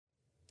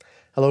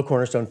Hello,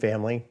 Cornerstone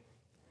family.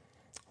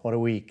 What a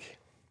week.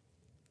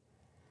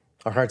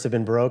 Our hearts have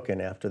been broken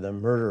after the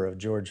murder of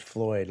George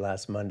Floyd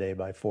last Monday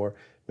by 4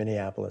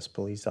 Minneapolis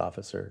police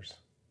officers.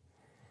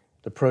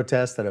 The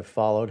protests that have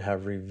followed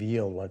have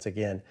revealed once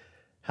again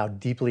how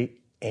deeply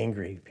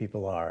angry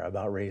people are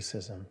about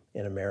racism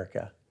in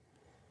America.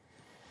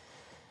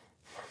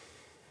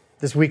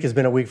 This week has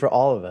been a week for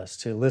all of us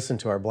to listen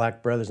to our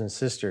Black brothers and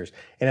sisters,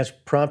 and has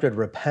prompted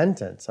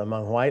repentance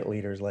among white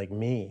leaders like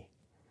me.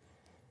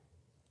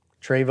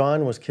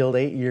 Trayvon was killed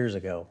 8 years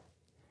ago,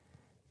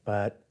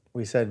 but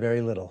we said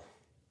very little.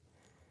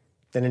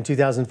 Then in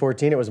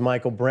 2014, it was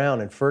Michael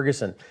Brown in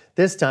Ferguson.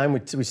 This time,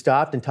 we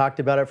stopped and talked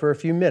about it for a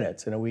few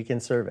minutes in a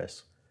weekend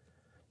service,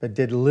 but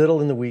did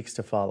little in the weeks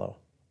to follow.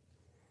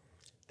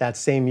 That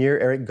same year,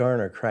 Eric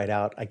Garner cried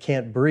out, "I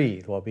can't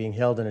breathe," while being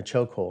held in a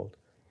chokehold.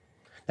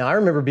 Now, I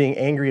remember being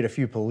angry at a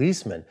few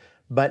policemen,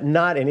 but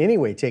not in any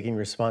way taking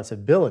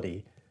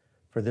responsibility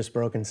for this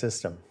broken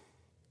system.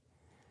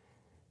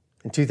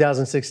 In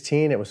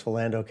 2016, it was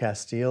Philando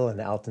Castile and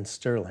Alton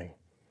Sterling.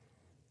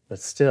 But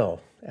still,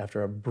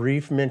 after a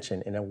brief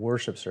mention in a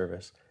worship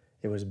service,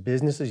 it was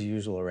business as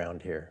usual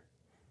around here.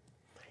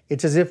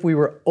 It's as if we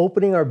were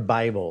opening our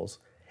Bibles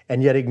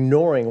and yet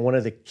ignoring one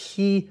of the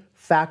key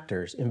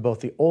factors in both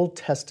the Old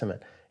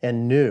Testament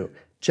and New,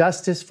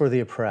 justice for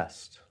the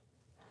oppressed.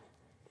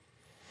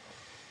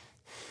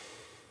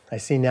 I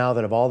see now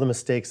that of all the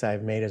mistakes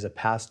I've made as a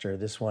pastor,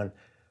 this one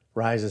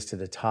rises to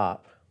the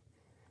top,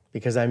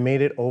 because I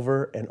made it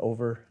over and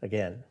over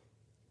again.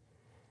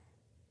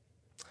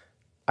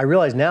 I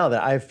realize now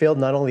that I've failed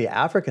not only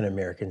African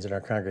Americans in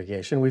our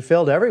congregation, we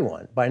failed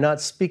everyone by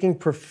not speaking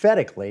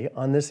prophetically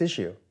on this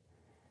issue.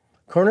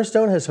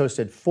 Cornerstone has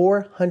hosted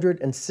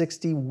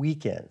 460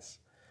 weekends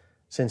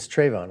since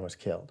Trayvon was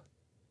killed.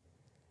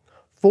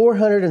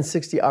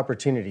 460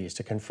 opportunities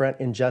to confront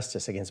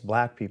injustice against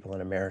Black people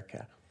in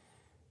America,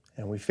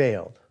 and we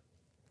failed.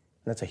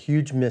 And that's a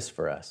huge miss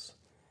for us,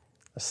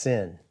 a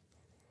sin.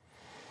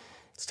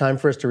 It's time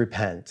for us to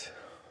repent,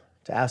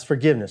 to ask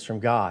forgiveness from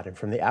God and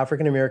from the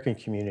African American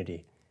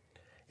community.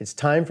 It's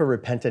time for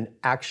repentant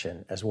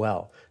action as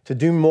well, to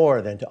do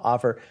more than to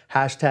offer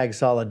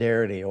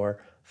 #solidarity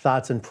or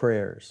thoughts and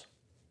prayers.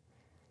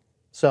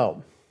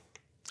 So,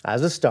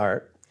 as a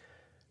start,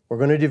 we're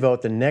going to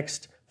devote the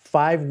next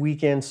 5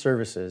 weekend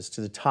services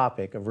to the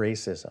topic of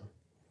racism.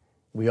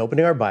 We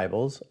opening our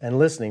Bibles and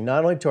listening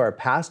not only to our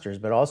pastors,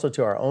 but also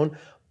to our own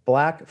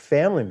Black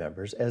family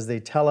members as they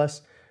tell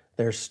us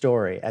their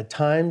story, at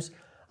times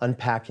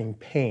unpacking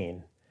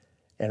pain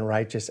and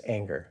righteous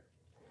anger.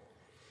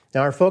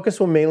 Now, our focus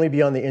will mainly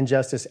be on the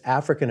injustice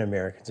African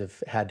Americans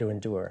have had to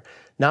endure,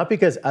 not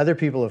because other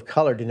people of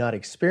color do not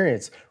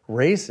experience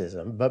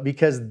racism, but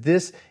because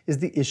this is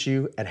the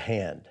issue at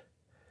hand.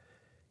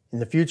 In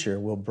the future,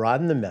 we'll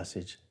broaden the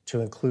message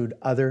to include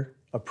other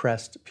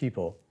oppressed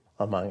people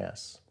among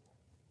us.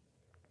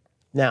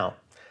 Now,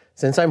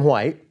 since I'm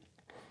white,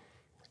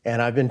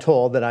 and I've been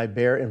told that I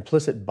bear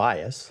implicit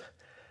bias,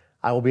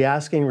 I will be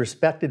asking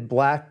respected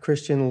Black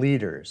Christian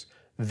leaders,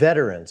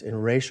 veterans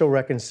in racial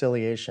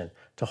reconciliation,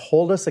 to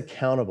hold us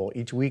accountable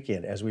each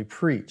weekend as we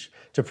preach,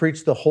 to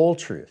preach the whole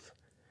truth,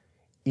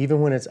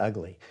 even when it's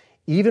ugly,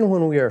 even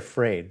when we are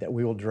afraid that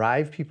we will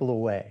drive people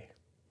away.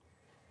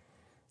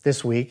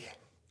 This week,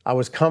 I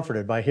was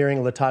comforted by hearing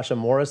Latasha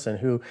Morrison,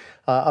 who,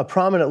 a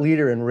prominent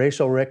leader in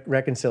racial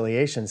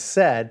reconciliation,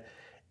 said,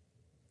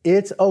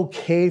 "It's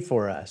okay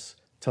for us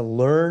to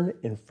learn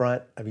in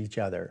front of each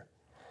other."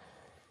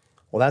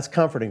 Well, that's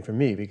comforting for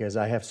me because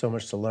I have so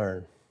much to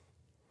learn.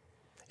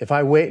 If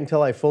I wait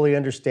until I fully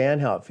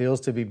understand how it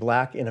feels to be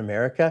Black in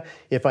America,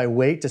 if I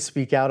wait to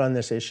speak out on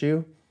this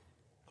issue,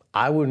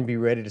 I wouldn't be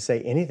ready to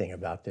say anything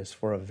about this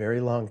for a very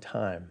long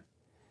time.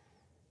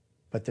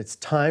 But it's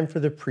time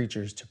for the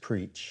preachers to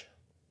preach.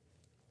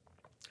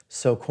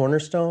 So,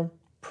 Cornerstone,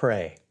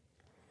 pray.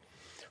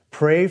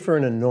 Pray for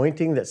an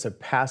anointing that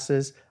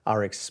surpasses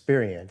our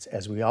experience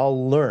as we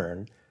all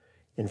learn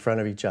in front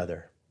of each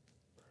other.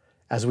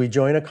 As we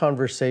join a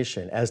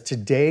conversation, as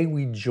today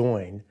we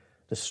join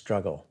the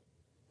struggle.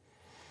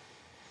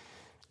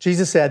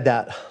 Jesus said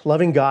that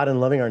loving God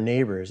and loving our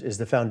neighbors is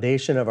the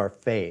foundation of our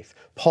faith.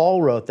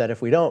 Paul wrote that if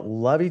we don't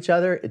love each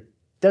other, it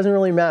doesn't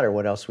really matter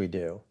what else we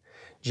do.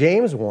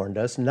 James warned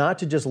us not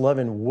to just love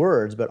in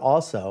words, but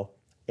also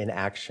in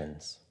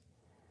actions.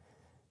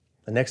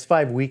 The next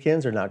 5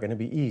 weekends are not going to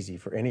be easy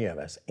for any of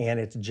us, and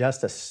it's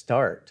just a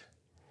start.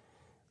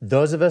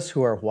 Those of us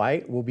who are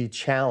white will be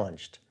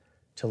challenged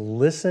to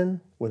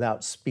listen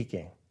without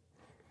speaking,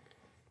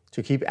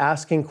 to keep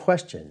asking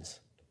questions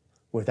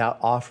without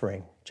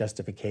offering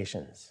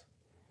justifications.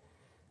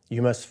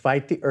 You must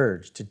fight the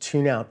urge to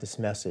tune out this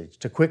message,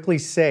 to quickly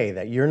say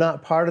that you're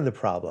not part of the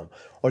problem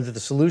or that the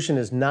solution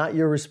is not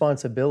your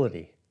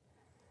responsibility.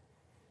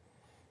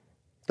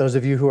 Those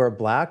of you who are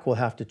Black will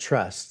have to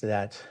trust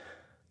that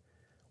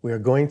we are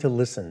going to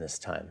listen this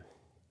time.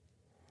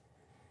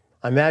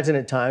 I imagine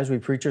at times we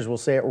preachers will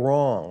say it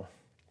wrong.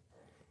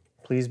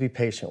 Please be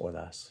patient with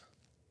us.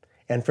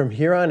 And from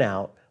here on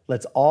out,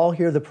 let's all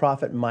hear the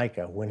prophet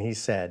Micah when he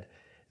said,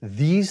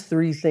 These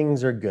three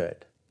things are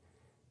good: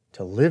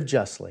 to live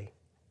justly,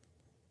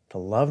 to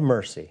love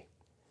mercy,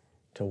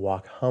 to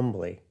walk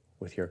humbly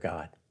with your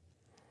God.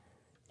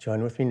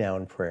 Join with me now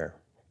in prayer.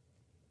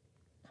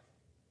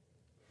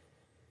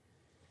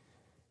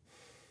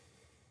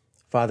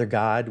 Father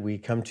God, we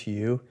come to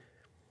you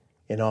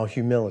in all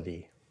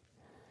humility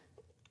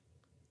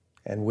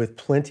and with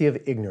plenty of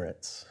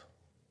ignorance.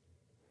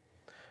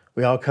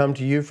 We all come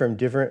to you from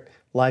different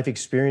life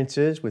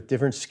experiences, with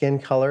different skin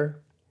color,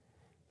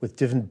 with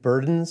different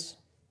burdens,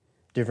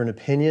 different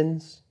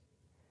opinions,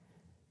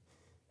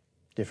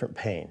 different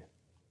pain.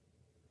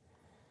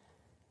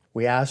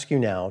 We ask you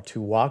now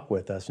to walk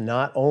with us,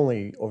 not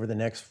only over the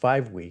next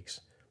 5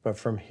 weeks, but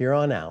from here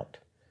on out,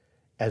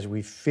 as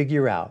we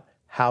figure out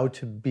how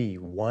to be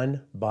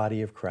one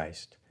body of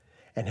Christ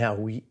and how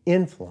we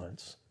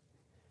influence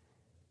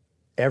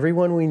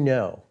everyone we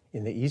know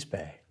in the East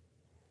Bay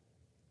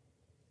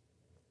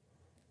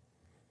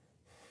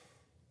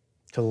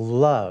to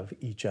love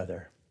each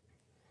other,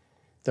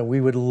 that we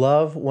would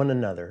love one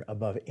another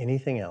above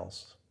anything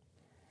else.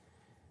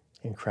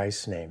 In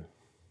Christ's name,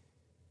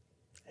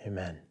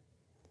 amen.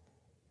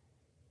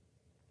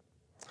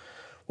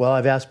 Well,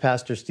 I've asked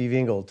Pastor Steve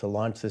Ingold to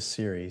launch this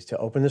series, to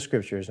open the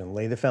scriptures and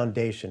lay the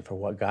foundation for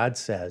what God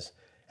says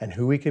and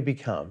who we could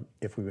become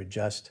if we would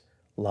just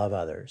love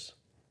others.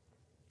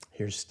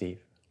 Here's Steve.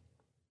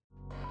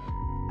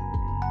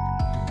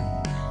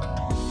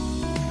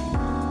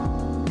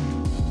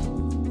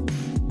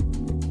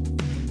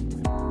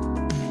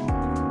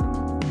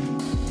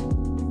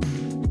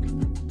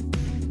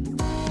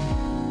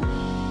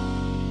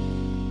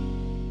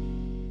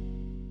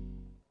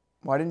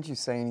 Why didn't you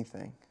say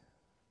anything?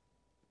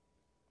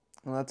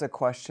 Well, that's a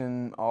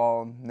question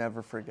I'll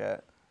never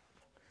forget.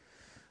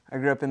 I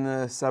grew up in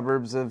the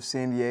suburbs of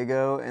San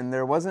Diego, and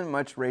there wasn't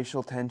much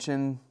racial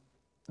tension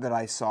that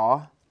I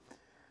saw.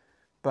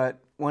 But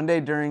one day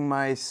during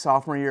my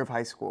sophomore year of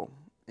high school,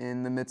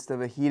 in the midst of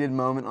a heated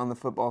moment on the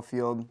football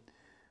field,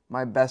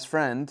 my best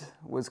friend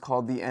was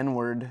called the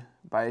N-word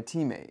by a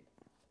teammate.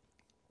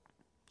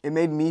 It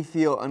made me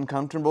feel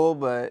uncomfortable,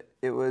 but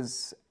it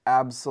was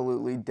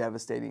absolutely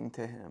devastating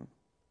to him.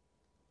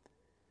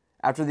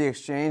 After the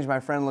exchange, my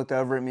friend looked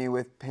over at me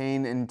with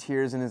pain and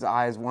tears in his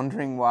eyes,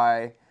 wondering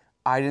why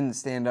I didn't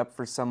stand up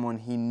for someone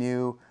he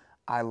knew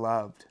I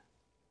loved.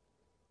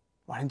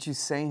 Why didn't you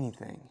say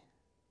anything?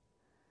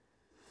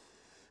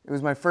 It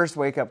was my first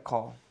wake-up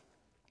call.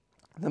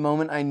 The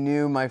moment I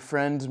knew my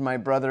friend, my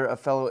brother, a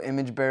fellow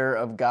image bearer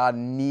of God,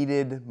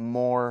 needed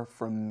more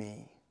from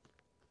me.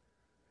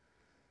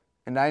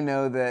 And I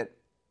know that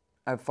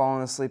I've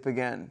fallen asleep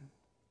again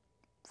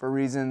for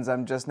reasons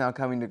I'm just now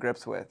coming to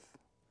grips with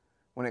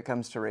when it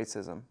comes to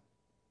racism.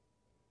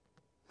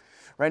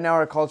 Right now,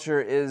 our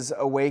culture is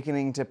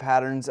awakening to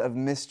patterns of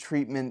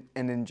mistreatment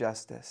and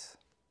injustice.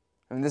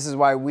 I mean, this is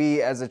why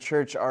we as a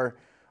church are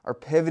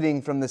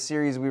pivoting from the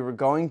series we were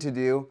going to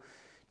do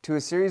to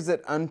a series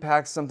that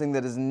unpacks something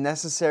that is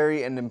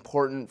necessary and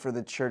important for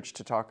the church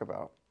to talk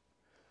about.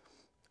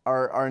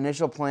 Our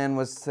initial plan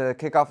was to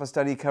kick off a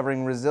study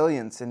covering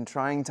resilience in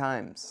trying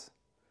times.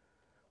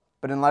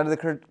 But in light of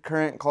the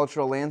current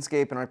cultural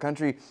landscape in our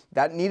country,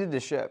 that needed to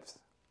shift.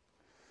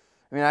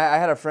 I mean, I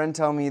had a friend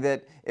tell me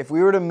that if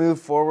we were to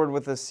move forward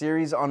with a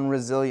series on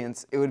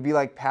resilience, it would be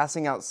like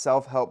passing out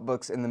self-help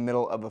books in the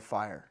middle of a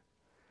fire.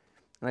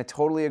 And I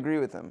totally agree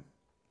with him.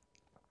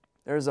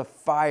 There's a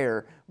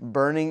fire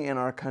burning in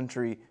our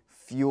country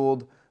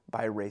fueled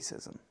by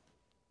racism.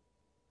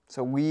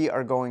 So we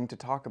are going to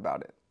talk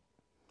about it.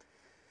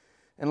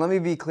 And let me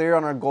be clear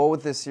on our goal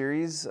with this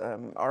series.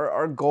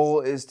 Our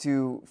goal is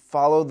to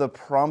follow the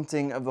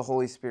prompting of the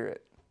Holy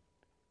Spirit.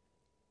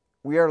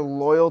 We are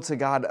loyal to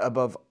God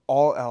above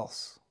all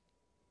else.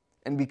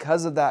 And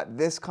because of that,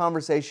 this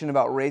conversation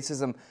about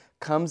racism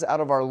comes out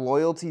of our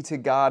loyalty to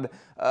God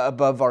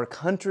above our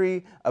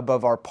country,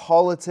 above our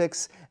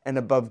politics, and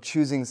above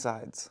choosing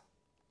sides.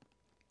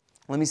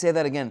 Let me say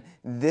that again.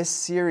 This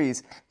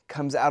series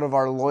comes out of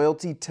our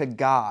loyalty to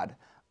God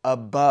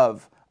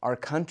above our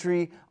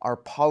country, our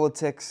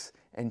politics,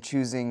 and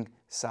choosing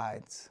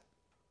sides.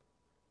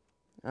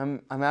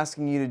 I'm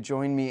asking you to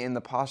join me in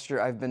the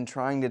posture I've been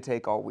trying to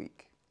take all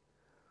week.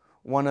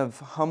 One of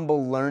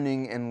humble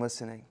learning and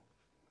listening.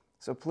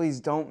 So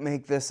please don't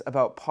make this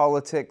about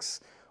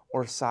politics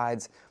or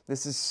sides.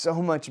 This is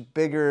so much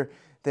bigger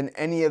than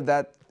any of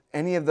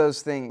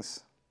those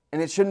things.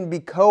 And it shouldn't be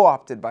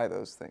co-opted by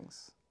those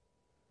things.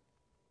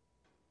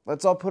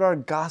 Let's all put our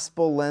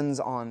gospel lens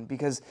on,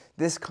 because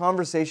this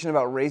conversation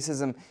about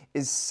racism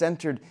is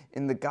centered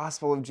in the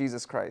gospel of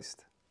Jesus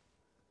Christ.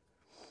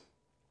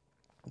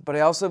 But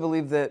I also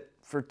believe that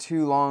for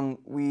too long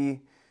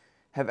we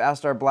have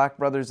asked our black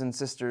brothers and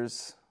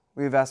sisters,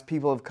 we have asked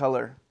people of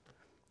color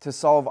to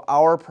solve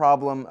our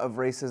problem of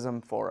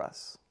racism for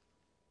us.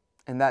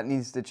 And that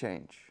needs to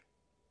change.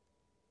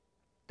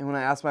 And when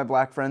I ask my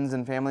black friends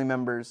and family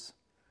members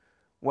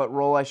what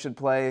role I should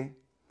play,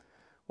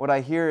 what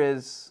I hear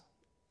is,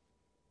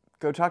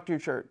 go talk to your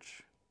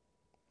church.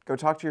 Go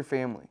talk to your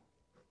family.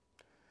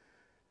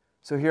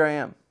 So here I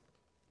am.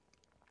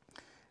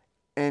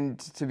 And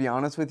to be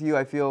honest with you,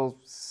 I feel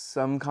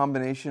some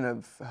combination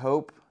of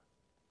hope,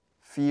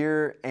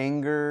 fear,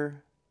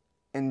 anger,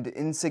 and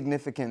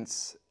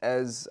insignificance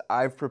as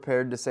I've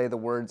prepared to say the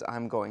words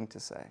I'm going to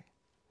say.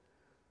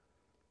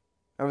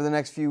 Over the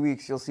next few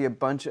weeks, you'll see a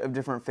bunch of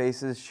different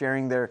faces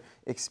sharing their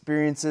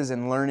experiences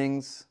and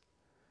learnings.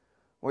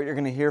 What you're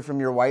going to hear from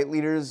your white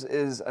leaders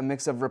is a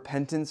mix of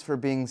repentance for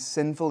being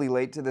sinfully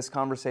late to this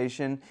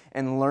conversation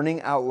and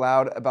learning out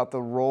loud about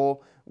the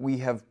role we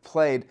have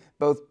played,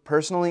 both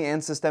personally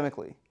and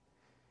systemically,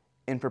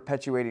 in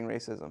perpetuating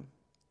racism.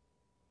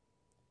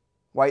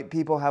 White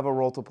people have a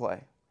role to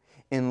play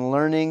in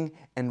learning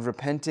and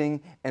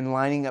repenting and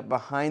lining up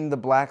behind the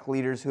black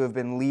leaders who have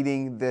been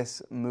leading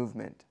this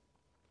movement.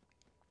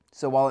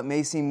 So while it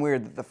may seem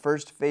weird that the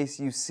first face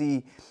you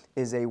see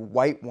is a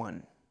white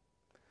one,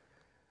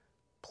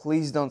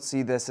 please don't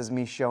see this as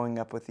me showing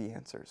up with the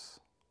answers.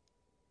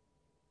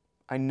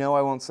 I know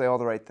I won't say all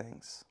the right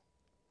things,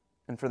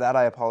 and for that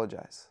I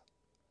apologize.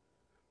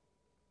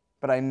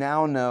 But I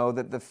now know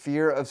that the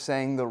fear of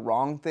saying the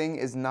wrong thing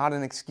is not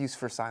an excuse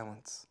for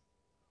silence.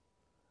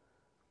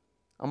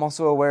 I'm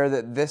also aware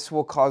that this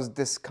will cause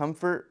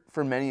discomfort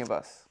for many of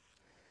us,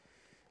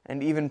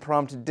 and even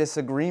prompt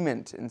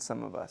disagreement in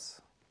some of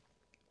us.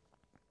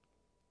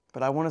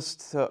 But I want us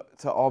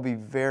to all be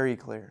very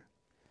clear.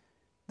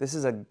 This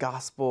is a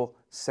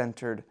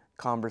gospel-centered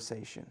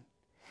conversation,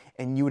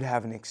 and you would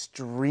have an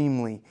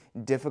extremely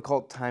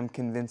difficult time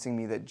convincing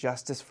me that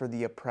justice for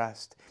the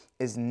oppressed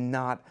is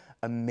not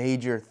a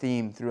major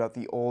theme throughout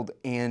the Old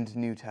and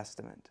New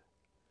Testament.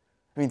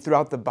 I mean,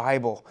 throughout the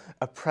Bible,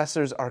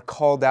 oppressors are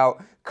called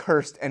out,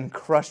 cursed, and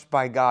crushed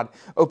by God.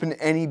 Open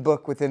any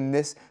book within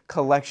this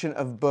collection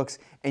of books,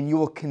 and you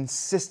will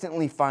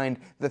consistently find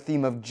the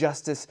theme of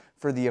justice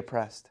for the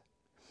oppressed.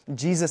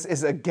 Jesus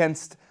is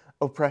against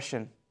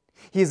oppression.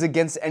 He is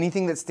against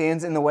anything that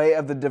stands in the way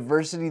of the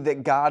diversity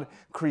that God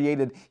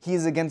created. He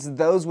is against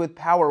those with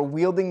power,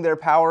 wielding their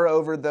power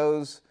over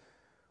those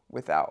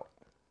without.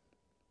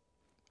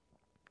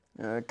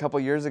 A couple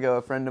years ago,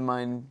 a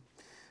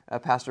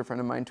pastor friend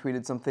of mine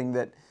tweeted something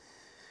that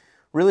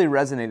really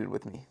resonated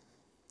with me.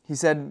 He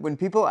said, when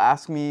people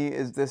ask me,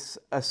 is this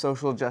a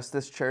social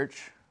justice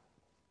church?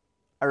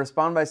 I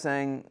respond by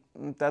saying,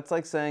 that's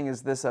like saying,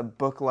 is this a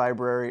book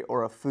library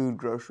or a food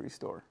grocery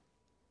store?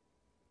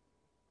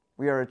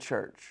 We are a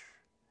church,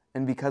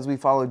 and because we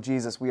follow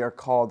Jesus, we are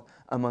called,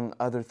 among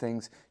other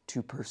things,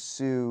 to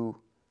pursue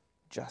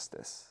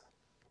justice.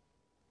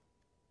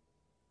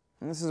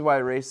 And this is why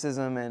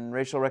racism and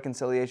racial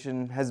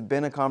reconciliation has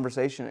been a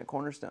conversation at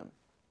Cornerstone.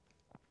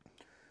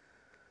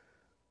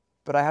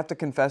 But I have to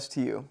confess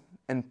to you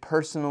and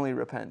personally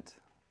repent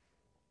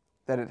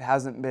that it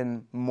hasn't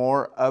been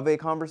more of a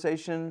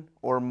conversation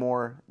or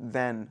more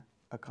than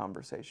a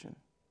conversation.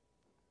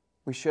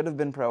 We should have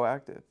been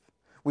proactive.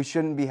 We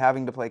shouldn't be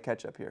having to play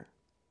catch up here.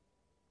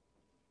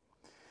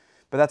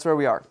 But that's where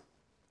we are.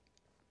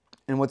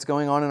 And what's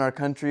going on in our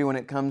country when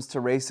it comes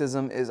to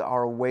racism is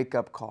our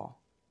wake-up call.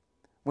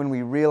 When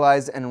we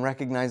realize and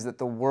recognize that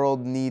the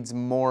world needs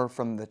more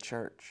from the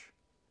church.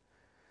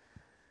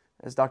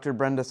 As Dr.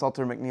 Brenda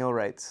Salter McNeil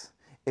writes,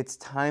 it's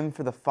time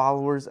for the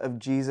followers of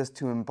Jesus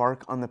to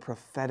embark on the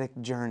prophetic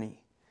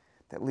journey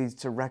that leads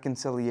to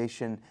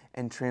reconciliation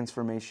and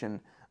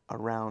transformation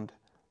around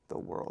the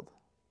world.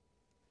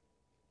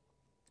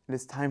 It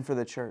is time for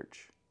the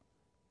church,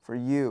 for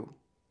you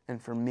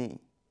and for me,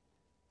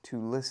 to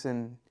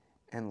listen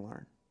and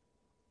learn.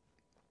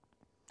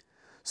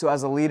 So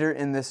as a leader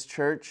in this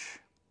church,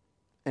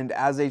 and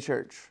as a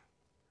church,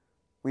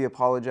 we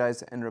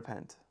apologize and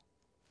repent.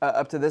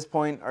 Up to this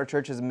point, our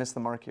church has missed the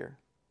mark here.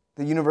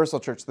 The universal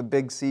church, the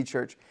Big C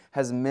church,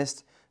 has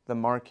missed the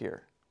mark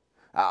here.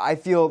 I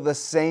feel the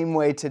same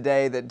way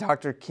today that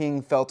Dr.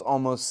 King felt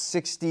almost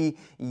 60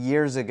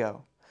 years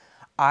ago.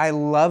 I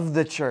love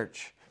the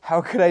church. How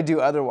could I do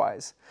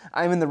otherwise?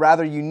 I'm in the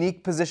rather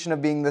unique position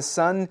of being the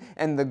son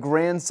and the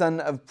grandson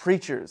of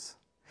preachers.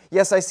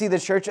 Yes, I see the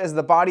church as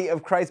the body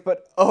of Christ,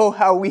 but oh,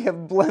 how we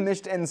have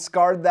blemished and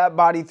scarred that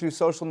body through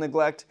social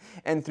neglect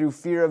and through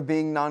fear of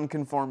being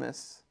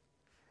nonconformists.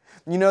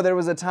 You know, there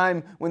was a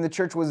time when the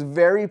church was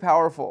very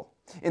powerful,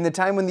 in the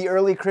time when the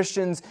early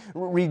Christians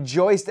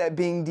rejoiced at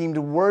being deemed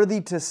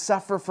worthy to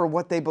suffer for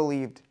what they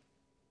believed.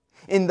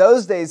 In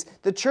those days,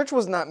 the church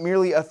was not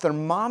merely a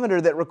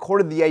thermometer that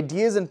recorded the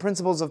ideas and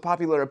principles of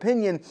popular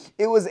opinion.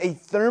 It was a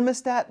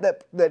thermostat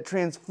that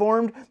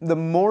transformed the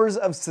mores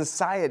of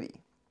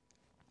society.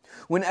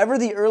 Whenever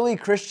the early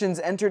Christians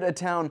entered a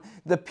town,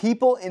 the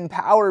people in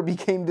power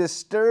became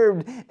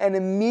disturbed and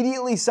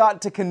immediately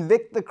sought to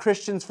convict the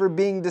Christians for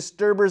being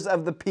disturbers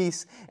of the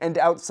peace and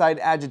outside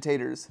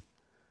agitators.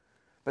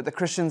 But the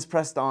Christians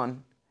pressed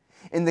on,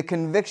 in the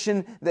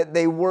conviction that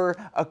they were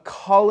a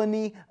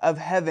colony of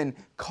heaven,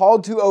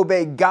 called to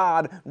obey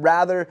God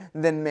rather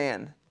than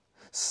man.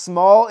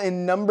 Small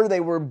in number, they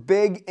were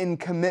big in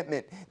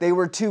commitment. They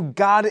were too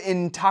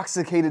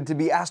God-intoxicated to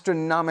be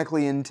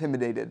astronomically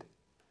intimidated.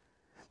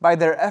 By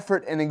their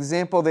effort and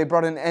example, they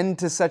brought an end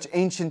to such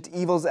ancient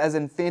evils as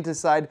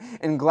infanticide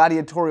and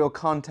gladiatorial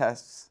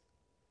contests.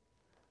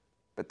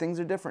 but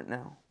things are different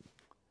now.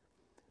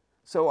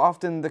 So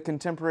often the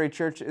contemporary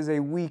church is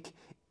a weak,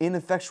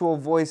 ineffectual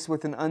voice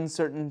with an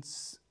uncertain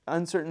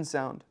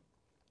sound.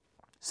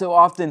 So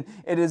often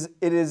it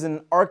is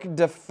an arch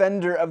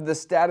defender of the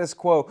status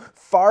quo,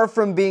 far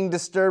from being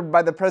disturbed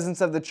by the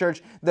presence of the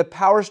church. The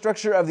power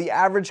structure of the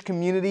average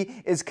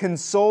community is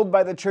consoled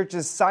by the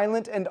church's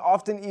silent and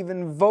often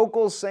even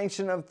vocal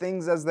sanction of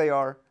things as they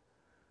are.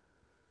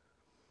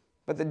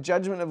 But the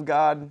judgment of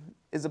God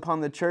is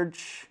upon the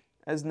church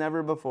as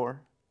never before.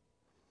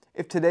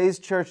 If today's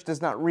church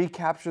does not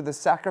recapture the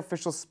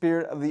sacrificial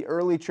spirit of the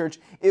early church,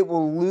 it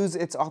will lose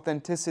its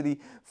authenticity,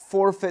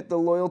 forfeit the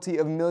loyalty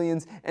of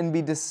millions, and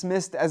be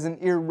dismissed as an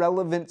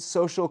irrelevant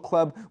social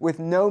club with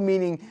no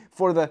meaning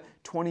for the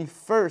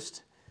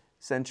 21st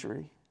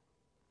century.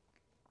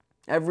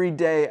 Every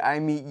day I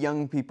meet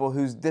young people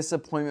whose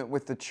disappointment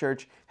with the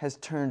church has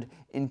turned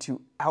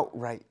into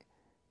outright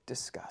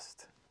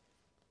disgust.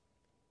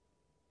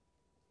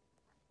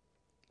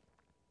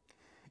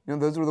 You know,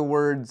 those were the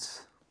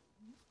words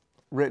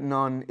written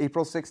on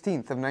April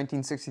 16th of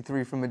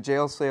 1963 from a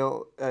jail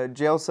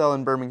cell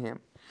in Birmingham.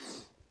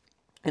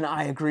 And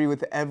I agree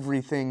with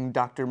everything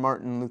Dr.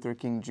 Martin Luther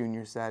King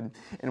Jr. said.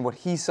 And what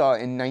he saw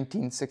in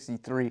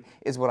 1963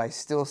 is what I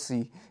still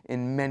see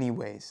in many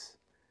ways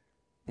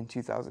in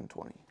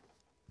 2020.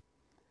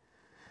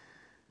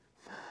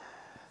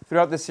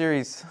 Throughout this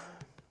series,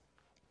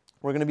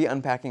 we're going to be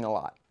unpacking a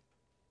lot.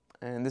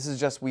 And this is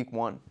just week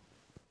 1.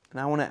 And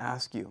I want to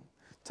ask you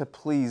to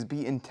please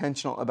be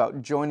intentional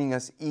about joining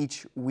us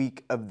each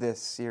week of this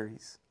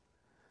series.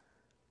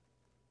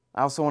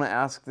 I also want to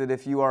ask that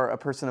if you are a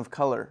person of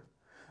color,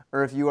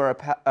 or if you are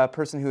a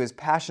person who is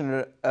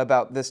passionate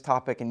about this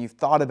topic and you've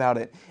thought about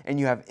it and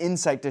you have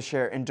insight to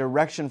share and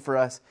direction for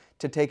us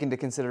to take into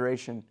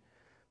consideration,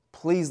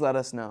 please let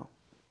us know.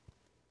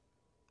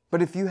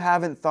 But if you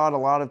haven't thought a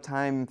lot of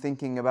time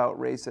thinking about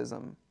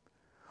racism,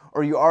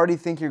 or you already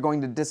think you're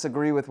going to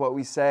disagree with what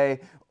we say,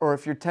 or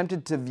if you're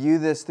tempted to view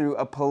this through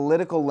a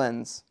political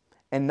lens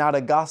and not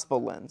a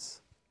gospel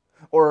lens,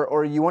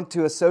 or you want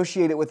to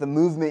associate it with a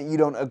movement you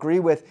don't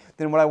agree with,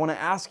 then what I want to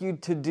ask you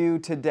to do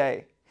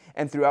today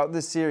and throughout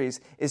this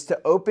series is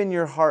to open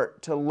your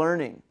heart to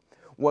learning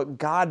what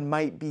God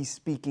might be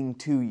speaking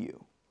to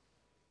you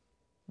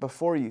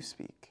before you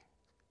speak.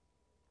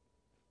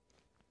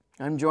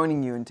 I'm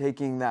joining you in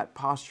taking that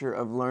posture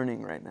of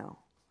learning right now.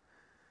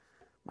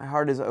 My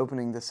heart is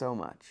opening to so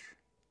much.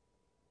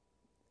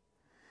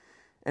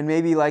 And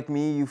maybe like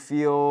me, you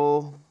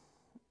feel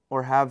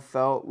or have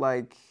felt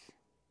like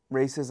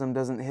racism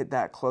doesn't hit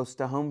that close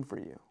to home for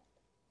you.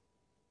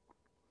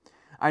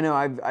 I know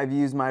I've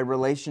used my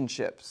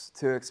relationships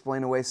to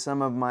explain away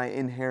some of my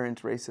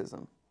inherent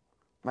racism.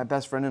 My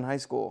best friend in high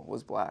school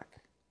was black.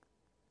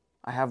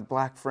 I have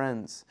black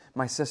friends.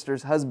 My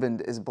sister's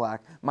husband is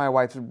black. My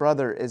wife's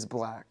brother is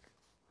black.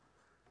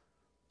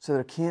 So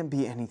there can't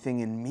be anything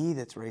in me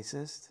that's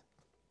racist.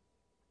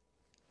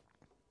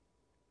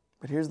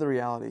 But here's the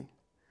reality.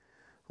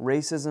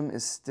 Racism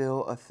is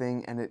still a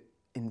thing, and it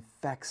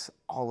infects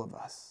all of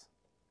us.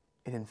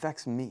 It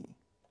infects me.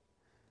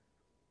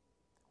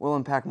 We'll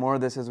unpack more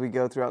of this as we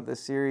go throughout this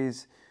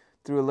series,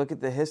 through a look at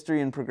the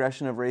history and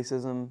progression of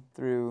racism,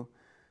 through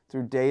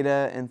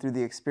data and through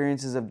the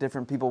experiences of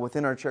different people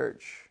within our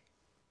church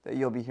that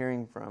you'll be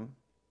hearing from.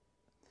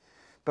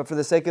 But for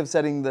the sake of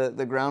setting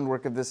the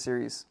groundwork of this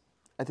series,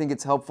 I think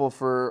it's helpful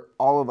for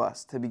all of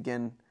us to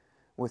begin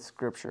with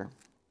Scripture.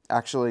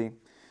 Actually,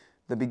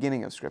 the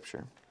beginning of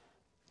Scripture.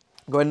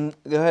 Go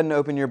ahead and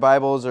open your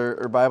Bibles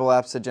or Bible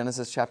apps to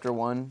Genesis chapter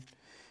 1. And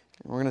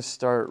we're going to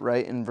start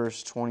right in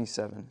verse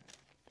 27.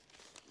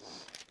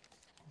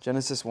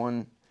 Genesis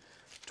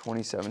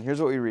 1:27.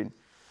 Here's what we read.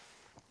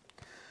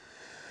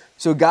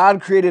 So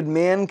God created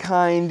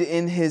mankind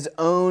in His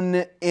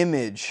own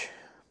image.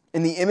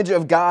 In the image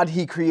of God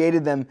He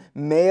created them.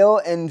 Male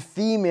and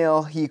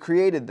female He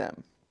created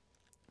them.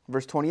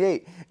 Verse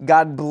 28,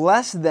 God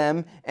blessed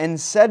them and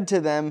said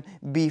to them,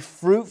 be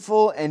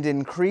fruitful and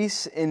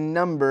increase in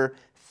number,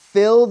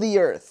 fill the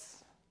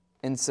earth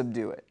and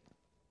subdue it.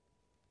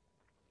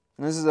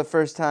 And this is the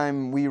first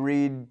time we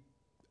read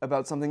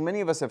about something many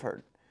of us have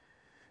heard.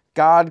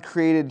 God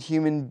created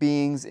human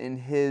beings in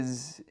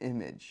His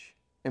image.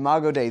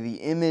 Imago Dei, the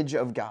image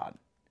of God.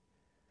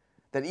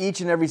 That each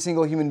and every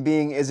single human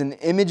being is an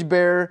image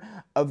bearer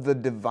of the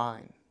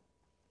divine.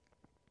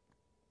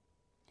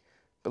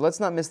 But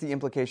let's not miss the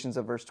implications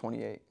of verse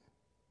 28.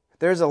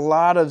 There's a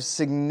lot of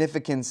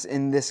significance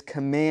in this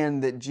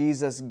command that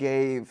Jesus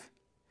gave.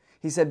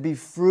 He said, be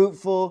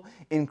fruitful,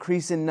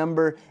 increase in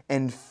number,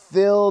 and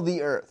fill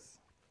the earth.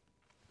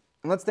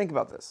 And let's think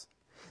about this.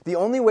 The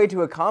only way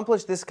to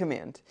accomplish this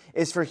command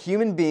is for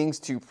human beings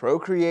to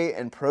procreate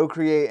and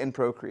procreate and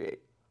procreate.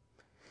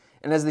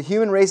 And as the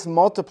human race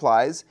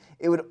multiplies,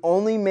 it would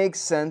only make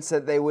sense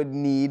that they would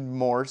need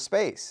more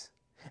space.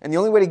 And the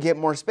only way to get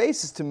more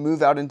space is to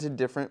move out into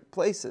different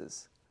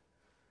places.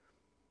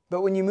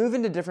 But when you move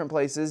into different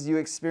places, you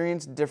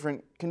experience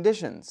different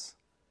conditions.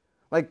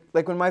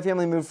 Like when my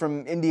family moved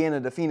from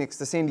Indiana to Phoenix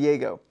to San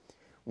Diego,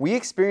 we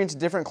experience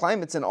different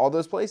climates in all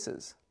those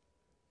places.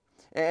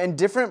 And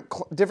different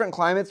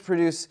climates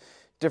produce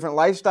different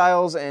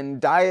lifestyles and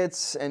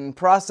diets and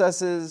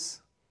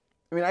processes.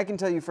 I mean, I can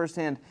tell you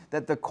firsthand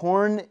that the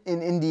corn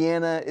in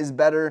Indiana is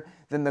better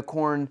than the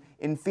corn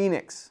in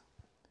Phoenix.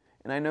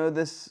 And I know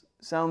this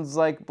sounds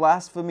like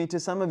blasphemy to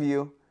some of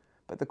you,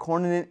 but the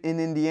corn in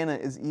Indiana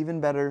is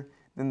even better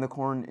than the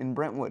corn in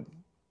Brentwood.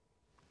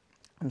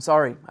 I'm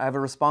sorry, I have a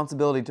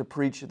responsibility to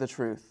preach the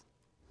truth.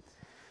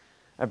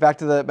 Back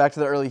to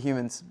the early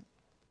humans.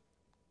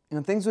 You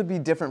know, things would be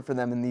different for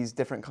them in these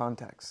different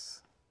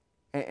contexts.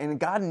 And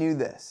God knew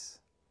this.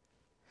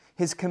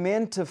 His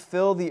command to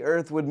fill the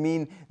earth would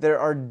mean there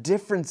are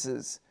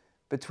differences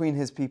between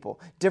His people,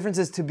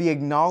 differences to be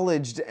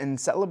acknowledged and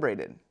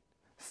celebrated.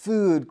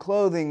 Food,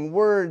 clothing,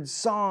 words,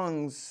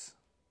 songs,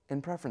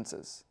 and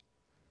preferences.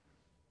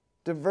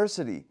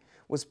 Diversity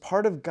was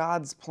part of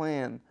God's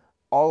plan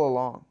all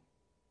along.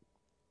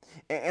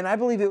 And I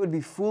believe it would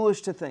be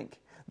foolish to think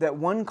that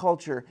one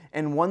culture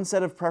and one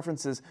set of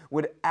preferences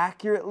would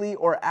accurately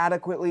or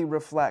adequately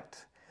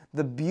reflect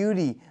the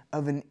beauty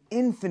of an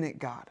infinite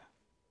God.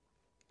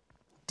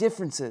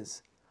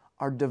 Differences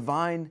are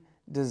divine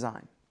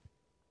design.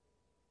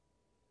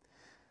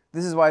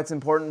 This is why it's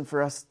important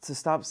for us to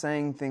stop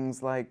saying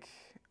things like,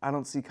 I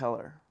don't see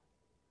color.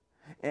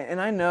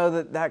 And I know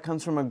that that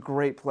comes from a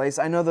great place.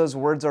 I know those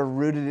words are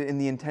rooted in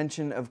the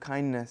intention of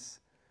kindness.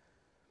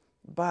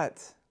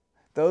 But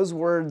those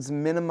words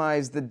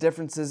minimize the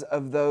differences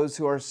of those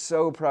who are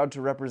so proud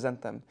to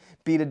represent them,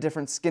 be it a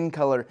different skin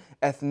color,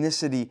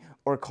 ethnicity,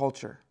 or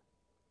culture.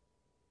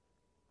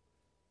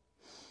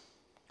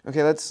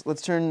 Okay,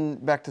 let's turn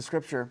back to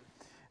Scripture.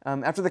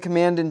 After the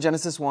command in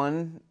Genesis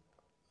 1,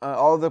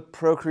 all the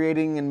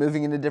procreating and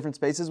moving into different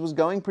spaces was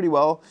going pretty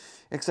well,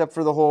 except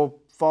for the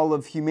whole fall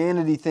of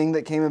humanity thing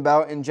that came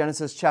about in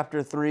Genesis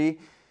chapter 3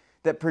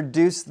 that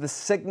produced the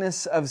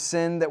sickness of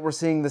sin that we're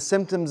seeing the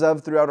symptoms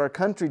of throughout our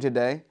country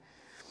today.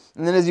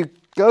 And then as you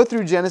go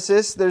through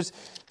Genesis, there's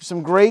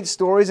some great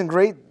stories and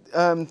great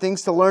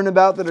things to learn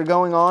about that are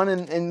going on.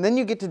 And then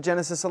you get to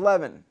Genesis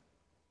 11.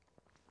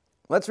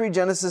 Let's read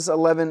Genesis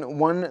 11,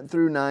 1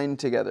 through 9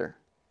 together.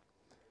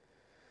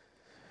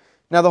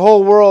 Now the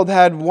whole world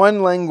had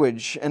one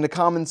language and a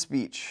common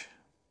speech.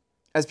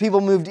 As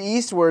people moved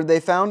eastward, they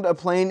found a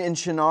plain in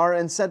Shinar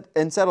and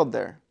settled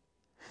there.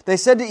 They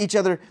said to each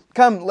other,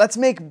 "Come, let's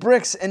make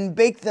bricks and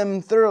bake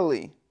them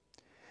thoroughly."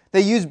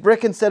 They used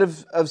brick instead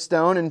of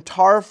stone and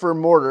tar for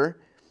mortar.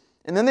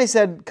 And then they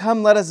said,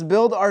 "Come, let us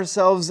build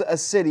ourselves a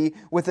city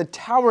with a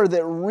tower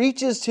that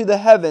reaches to the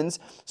heavens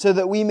so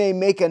that we may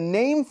make a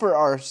name for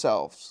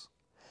ourselves.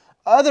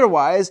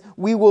 Otherwise,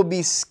 we will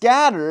be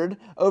scattered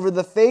over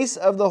the face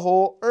of the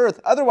whole earth.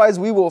 Otherwise,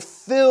 we will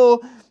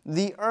fill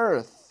the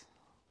earth."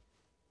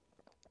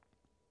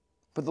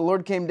 But the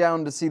Lord came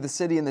down to see the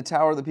city and the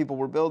tower the people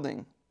were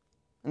building.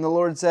 And the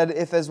Lord said,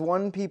 "If as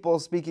one people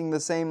speaking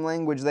the same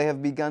language they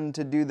have begun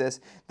to do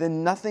this,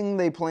 then nothing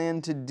they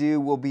plan to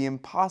do will be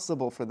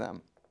impossible for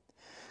them.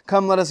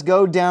 Come, let us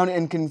go down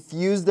and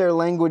confuse their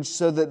language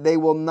so that they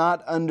will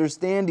not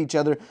understand each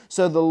other."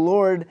 So the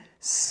Lord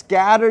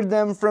scattered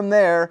them from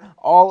there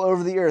all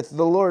over the earth.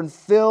 The Lord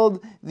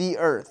filled the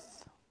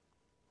earth.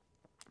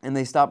 And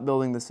they stopped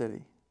building the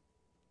city.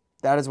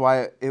 That is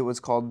why it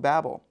was called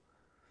Babel.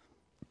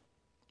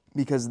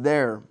 Because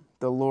there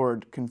the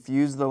Lord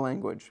confused the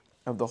language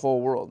of the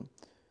whole world.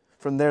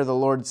 From there the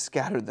Lord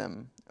scattered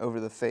them over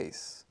the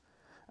face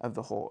of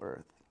the whole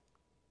earth.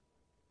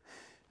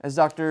 As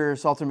Dr.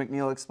 Salter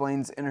McNeil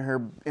explains in her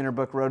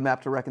book,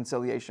 Roadmap to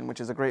Reconciliation,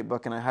 which is a great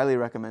book and I highly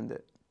recommend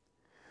it.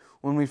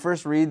 When we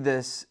first read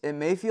this, it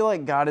may feel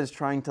like God is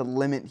trying to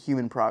limit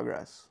human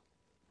progress.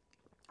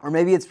 Or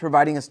maybe it's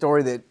providing a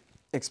story that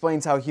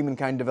explains how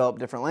humankind developed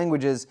different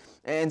languages,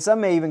 and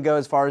some may even go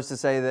as far as to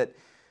say that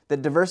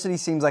diversity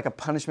seems like a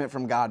punishment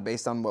from God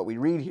based on what we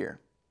read here.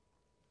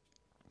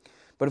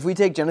 But if we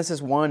take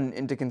Genesis 1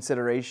 into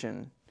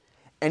consideration,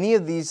 any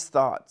of these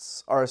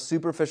thoughts are a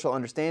superficial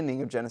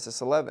understanding of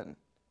Genesis 11.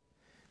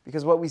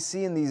 Because what we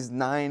see in these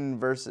 9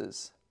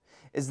 verses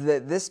is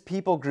that this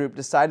people group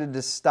decided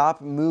to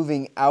stop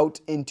moving out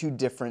into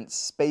different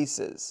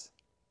spaces.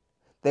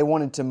 They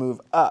wanted to move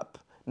up,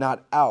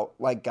 not out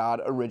like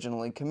God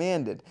originally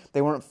commanded.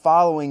 They weren't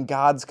following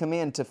God's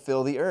command to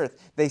fill the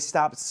earth. They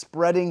stopped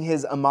spreading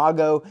His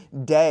imago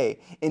Dei.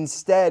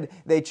 Instead,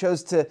 they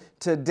chose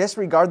to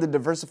disregard the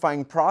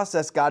diversifying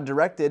process God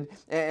directed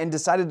and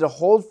decided to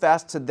hold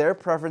fast to their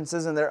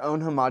preferences and their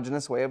own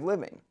homogeneous way of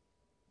living.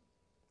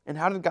 And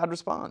how did God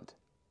respond?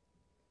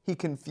 He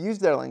confused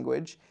their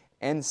language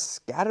and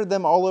scattered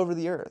them all over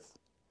the earth.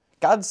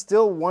 God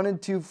still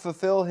wanted to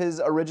fulfill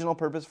His original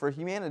purpose for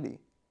humanity.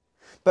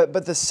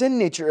 But the sin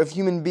nature of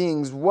human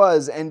beings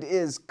was and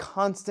is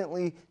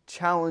constantly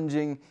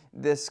challenging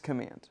this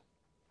command.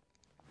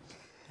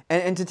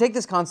 And to take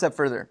this concept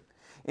further,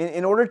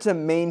 in order to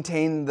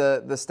maintain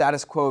the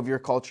status quo of your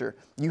culture,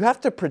 you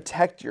have to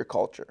protect your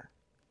culture.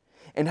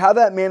 And how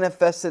that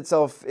manifests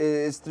itself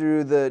is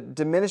through the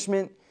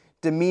diminishment,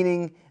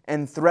 demeaning,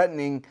 and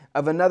threatening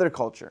of another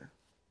culture.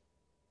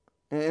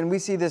 And we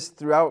see this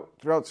throughout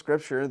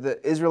Scripture.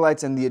 The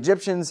Israelites and the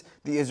Egyptians,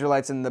 the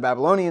Israelites and the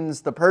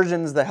Babylonians, the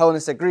Persians, the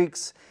Hellenistic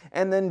Greeks,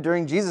 and then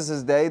during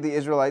Jesus' day, the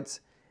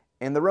Israelites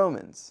and the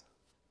Romans.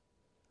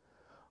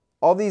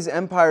 All these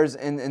empires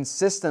and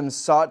systems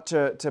sought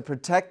to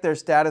protect their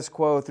status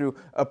quo through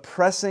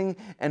oppressing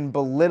and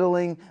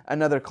belittling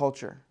another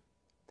culture.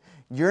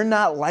 You're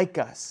not like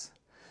us,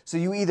 so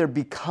you either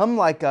become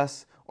like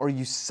us or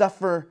you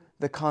suffer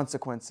the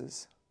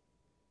consequences.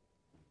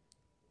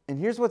 And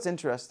here's what's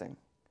interesting.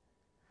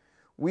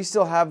 We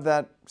still have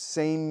that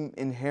same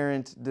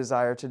inherent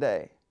desire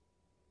today.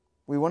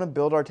 We want to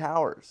build our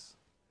towers.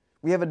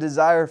 We have a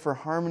desire for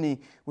harmony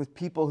with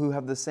people who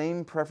have the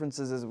same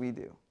preferences as we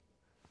do.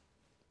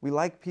 We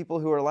like people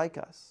who are like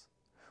us.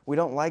 We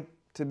don't like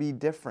to be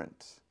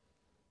different.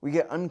 We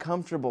get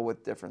uncomfortable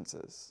with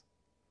differences.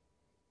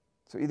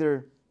 So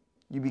either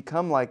you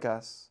become like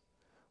us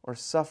or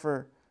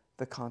suffer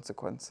the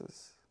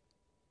consequences.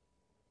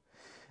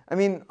 I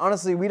mean,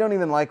 honestly, we don't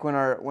even like when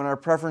our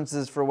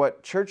preferences for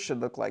what church should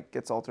look like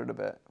gets altered a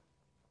bit.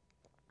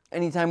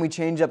 Anytime we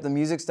change up the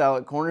music style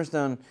at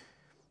Cornerstone,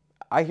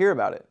 I hear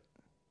about it.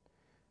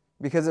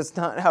 Because it's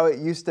not how it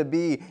used to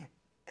be,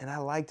 and I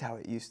liked how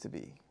it used to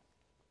be.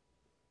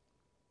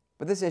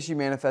 But this issue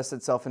manifests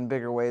itself in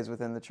bigger ways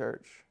within the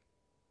church.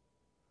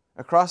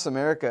 Across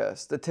America,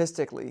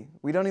 statistically,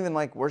 we don't even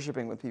like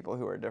worshiping with people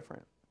who are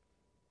different.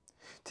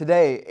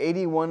 Today,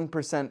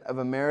 81% of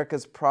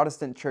America's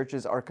Protestant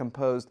churches are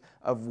composed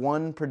of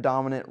one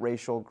predominant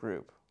racial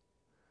group.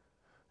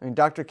 I mean,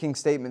 Dr. King's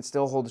statement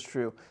still holds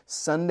true.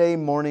 Sunday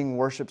morning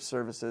worship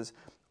services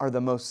are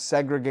the most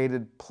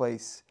segregated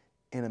place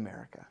in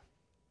America.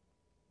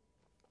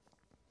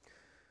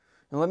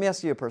 Now, let me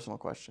ask you a personal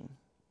question.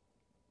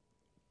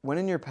 When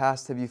in your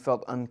past have you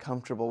felt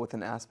uncomfortable with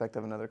an aspect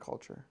of another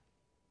culture?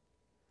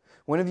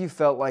 When have you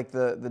felt like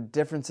the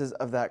differences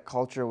of that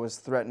culture was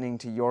threatening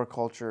to your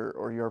culture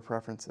or your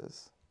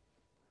preferences?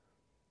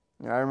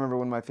 I remember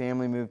when my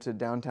family moved to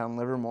downtown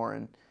Livermore,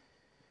 and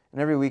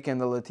every weekend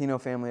the Latino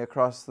family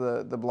across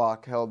the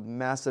block held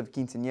massive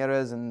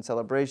quinceañeras and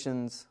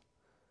celebrations,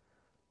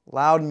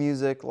 loud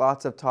music,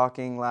 lots of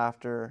talking,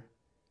 laughter,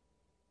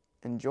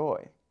 and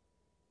joy.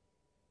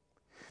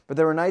 But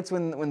there were nights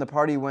when the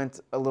party went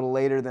a little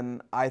later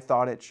than I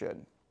thought it should,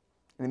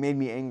 and it made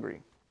me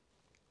angry.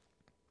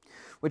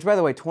 Which, by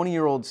the way,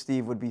 20-year-old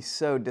Steve would be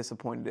so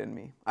disappointed in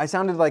me. I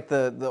sounded like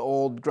the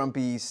old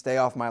grumpy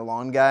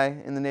stay-off-my-lawn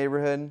guy in the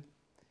neighborhood.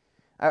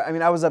 I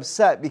mean, I was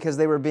upset because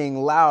they were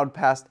being loud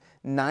past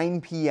 9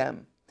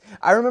 p.m.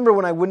 I remember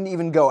when I wouldn't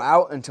even go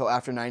out until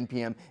after 9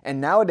 p.m., and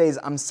nowadays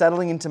I'm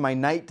settling into my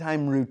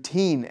nighttime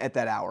routine at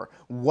that hour.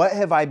 What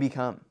have I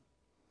become?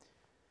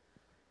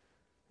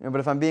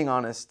 But if I'm being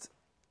honest,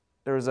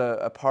 there was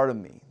a part of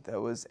me that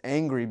was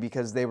angry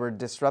because they were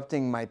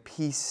disrupting my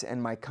peace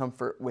and my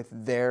comfort with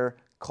their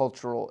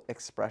cultural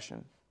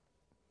expression.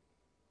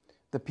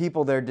 The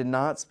people there did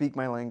not speak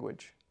my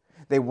language.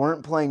 They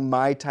weren't playing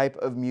my type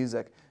of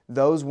music.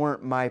 Those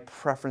weren't my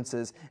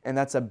preferences, and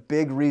that's a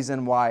big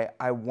reason why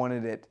I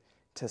wanted it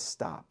to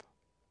stop.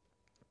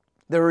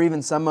 There were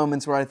even some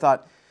moments where I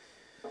thought,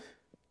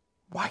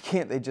 why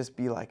can't they just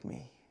be like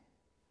me?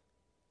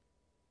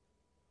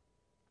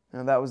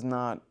 Now, that was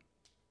not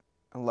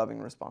a loving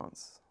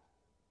response.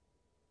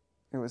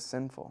 It was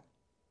sinful.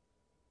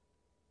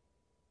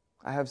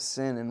 I have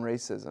sin and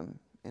racism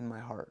in my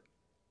heart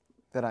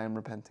that I am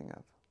repenting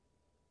of.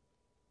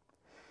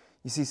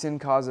 You see, sin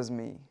causes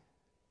me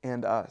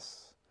and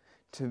us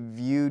to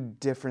view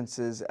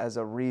differences as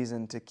a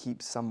reason to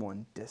keep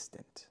someone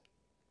distant,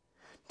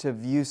 to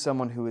view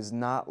someone who is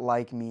not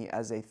like me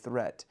as a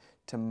threat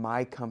to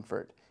my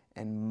comfort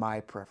and my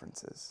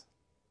preferences.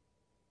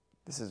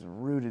 This is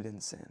rooted in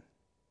sin.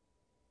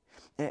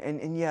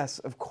 And yes,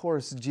 of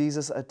course,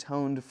 Jesus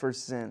atoned for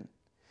sin.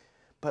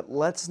 But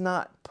let's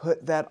not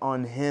put that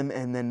on him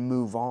and then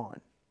move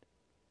on.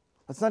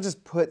 Let's not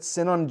just put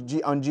sin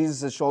on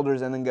Jesus'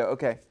 shoulders and then go,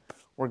 okay,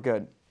 we're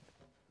good.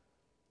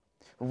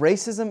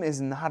 Racism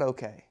is not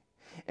okay.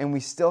 And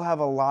we still have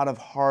a lot of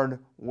hard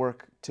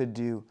work to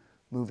do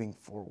moving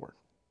forward.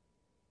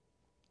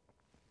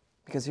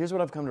 Because here's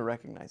what I've come to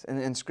recognize,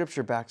 and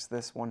Scripture backs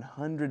this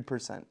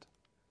 100%.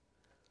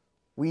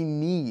 We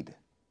need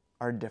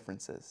our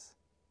differences.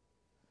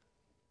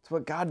 It's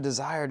what God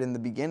desired in the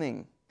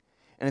beginning,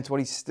 and it's what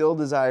he still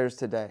desires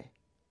today.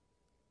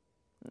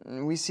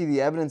 And we see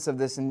the evidence of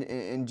this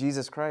in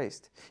Jesus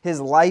Christ.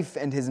 His life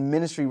and his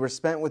ministry were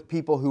spent with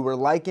people who were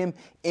like him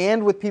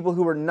and with people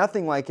who were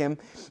nothing like him,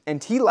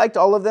 and he liked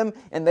all of them,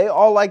 and they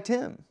all liked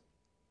him.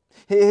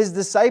 His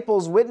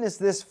disciples witnessed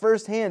this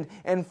firsthand,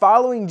 and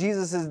following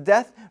Jesus'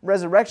 death,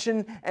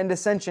 resurrection, and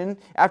ascension,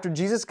 after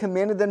Jesus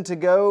commanded them to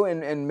go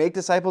and make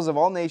disciples of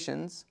all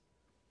nations,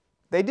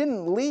 they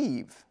didn't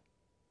leave.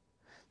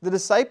 The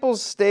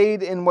disciples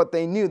stayed in what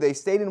they knew. They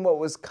stayed in what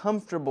was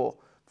comfortable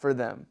for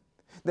them.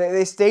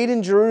 They stayed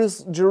in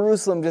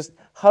Jerusalem, just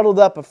huddled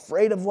up,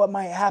 afraid of what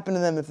might happen to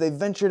them if they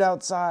ventured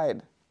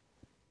outside.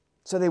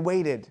 So they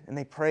waited, and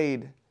they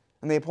prayed,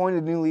 and they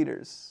appointed new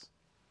leaders.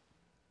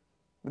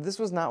 But this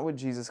was not what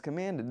Jesus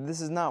commanded.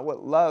 This is not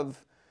what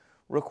love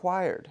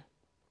required.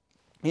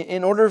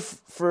 In order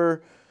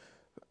to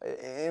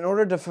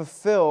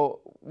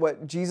fulfill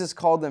what Jesus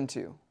called them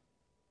to,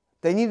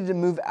 they needed to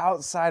move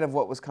outside of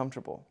what was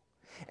comfortable.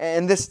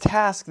 And this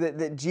task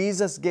that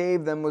Jesus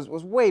gave them was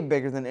way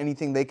bigger than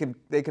anything they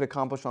could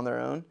accomplish on their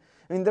own.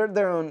 I mean,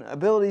 their own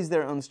abilities,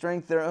 their own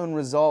strength, their own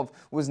resolve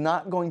was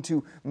not going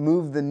to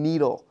move the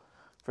needle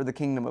for the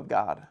kingdom of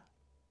God.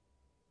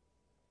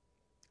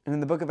 And in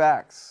the book of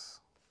Acts,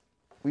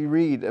 we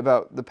read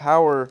about the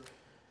power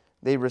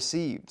they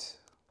received.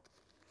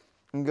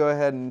 And go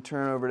ahead and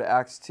turn over to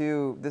Acts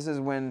 2. This is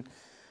when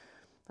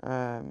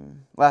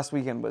last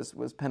weekend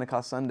was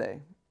Pentecost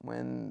Sunday,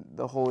 when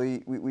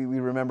we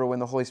remember when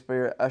the Holy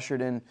Spirit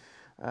ushered in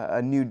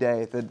a new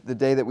day, the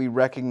day that we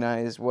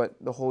recognize what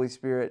the Holy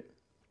Spirit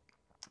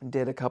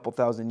did a couple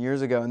thousand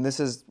years ago. And this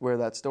is where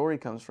that story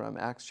comes from,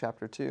 Acts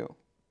chapter 2.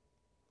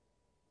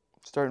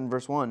 Start in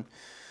verse 1.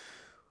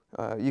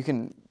 You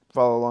can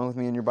follow along with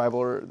me in your Bible,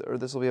 or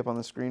this will be up on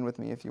the screen with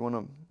me if you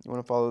want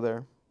to follow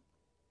there.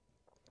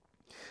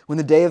 When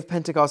the day of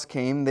Pentecost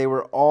came, they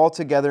were all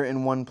together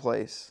in one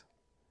place.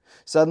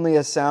 Suddenly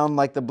a sound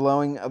like the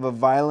blowing of a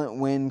violent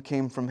wind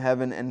came from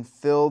heaven and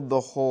filled the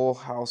whole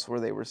house where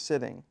they were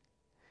sitting.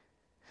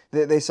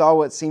 They saw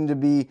what seemed to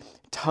be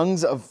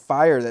tongues of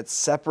fire that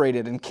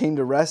separated and came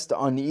to rest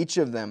on each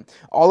of them.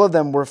 All of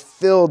them were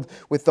filled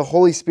with the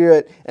Holy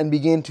Spirit and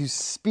began to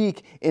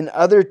speak in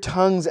other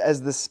tongues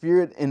as the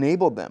Spirit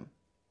enabled them.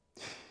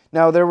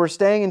 Now there were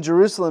staying in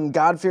Jerusalem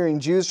God-fearing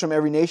Jews from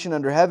every nation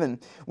under heaven.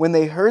 When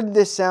they heard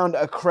this sound,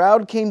 a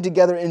crowd came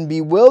together in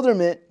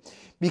bewilderment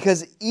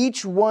because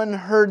each one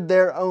heard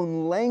their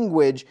own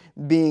language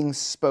being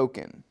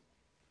spoken.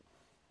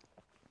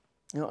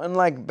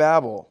 Unlike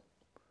Babel,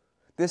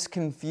 this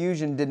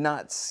confusion did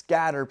not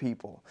scatter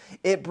people.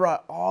 It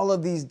brought all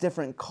of these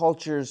different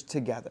cultures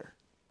together,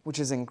 which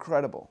is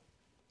incredible.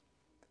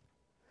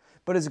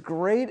 But as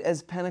great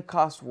as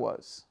Pentecost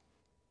was,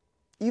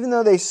 even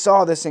though they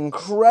saw this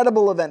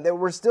incredible event that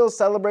we're still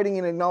celebrating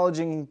and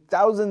acknowledging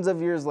thousands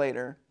of years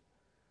later,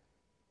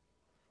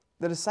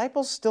 the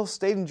disciples still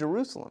stayed in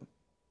Jerusalem.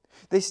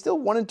 They still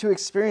wanted to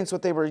experience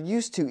what they were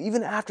used to,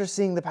 even after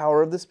seeing the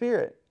power of the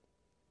Spirit.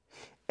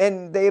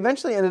 And they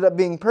eventually ended up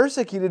being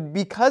persecuted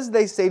because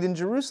they stayed in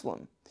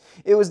Jerusalem.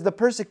 It was the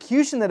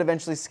persecution that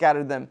eventually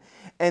scattered them.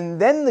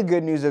 And then the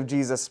good news of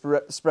Jesus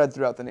spread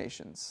throughout the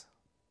nations.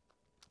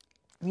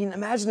 I mean,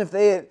 imagine if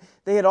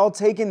they had all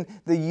taken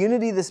the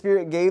unity the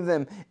Spirit gave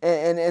them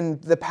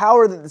and the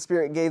power that the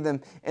Spirit gave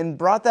them and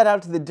brought that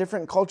out to the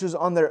different cultures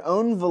on their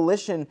own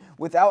volition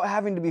without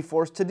having to be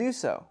forced to do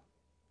so.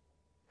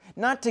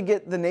 Not to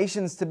get the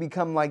nations to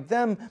become like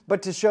them,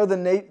 but to show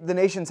the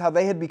nations how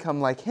they had become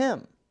like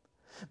Him,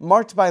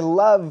 marked by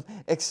love,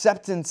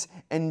 acceptance,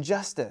 and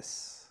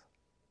justice.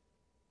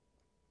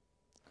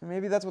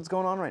 Maybe that's what's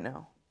going on right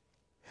now.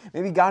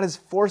 Maybe God is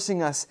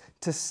forcing us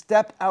to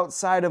step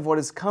outside of what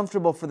is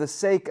comfortable for the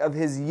sake of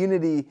His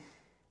unity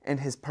and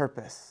His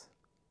purpose.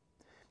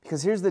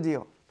 Because here's the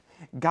deal.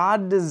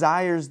 God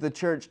desires the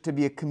church to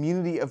be a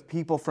community of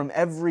people from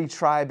every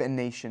tribe and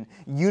nation,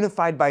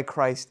 unified by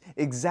Christ,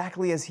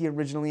 exactly as He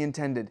originally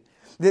intended.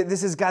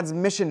 This is God's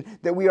mission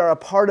that we are a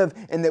part of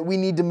and that we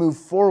need to move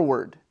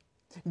forward.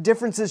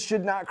 Differences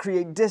should not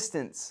create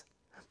distance.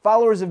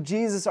 Followers of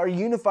Jesus are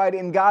unified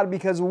in God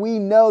because we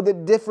know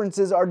that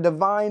differences are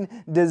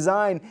divine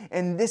design,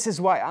 and this is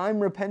why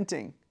I'm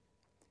repenting.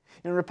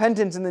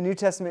 Repentance in the New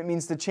Testament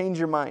means to change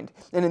your mind,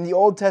 and in the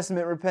Old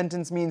Testament,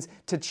 repentance means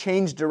to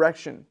change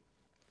direction.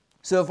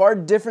 So if our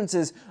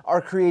differences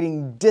are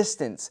creating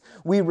distance,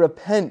 we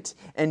repent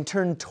and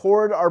turn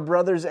toward our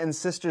brothers and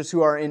sisters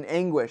who are in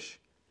anguish.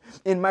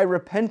 In my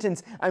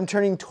repentance, I'm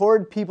turning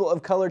toward people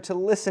of color to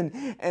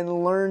listen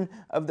and learn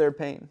of their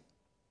pain.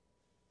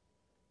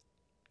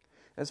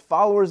 As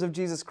followers of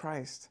Jesus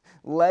Christ,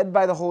 led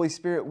by the Holy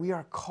Spirit, we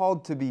are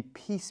called to be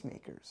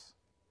peacemakers.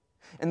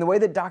 And the way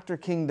that Dr.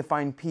 King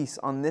defined peace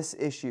on this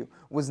issue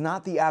was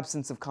not the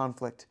absence of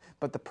conflict,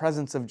 but the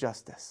presence of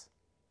justice.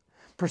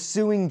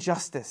 Pursuing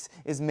justice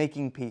is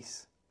making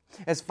peace.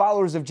 As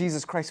followers of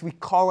Jesus Christ, we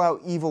call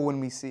out evil when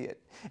we see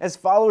it. As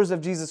followers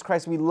of Jesus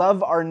Christ, we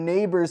love our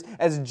neighbors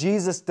as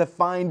Jesus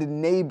defined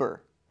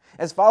neighbor.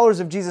 As followers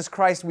of Jesus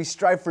Christ, we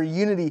strive for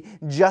unity,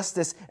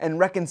 justice, and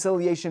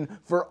reconciliation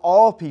for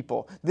all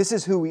people. This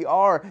is who we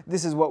are.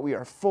 This is what we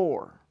are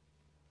for.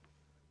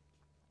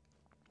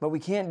 But we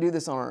can't do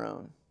this on our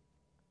own.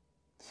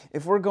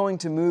 If we're going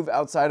to move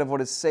outside of what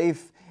is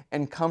safe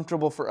and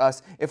comfortable for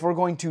us, if we're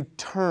going to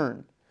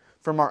turn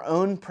from our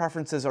own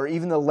preferences or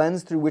even the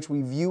lens through which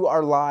we view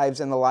our lives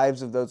and the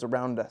lives of those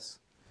around us,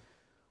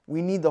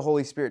 we need the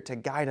Holy Spirit to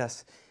guide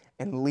us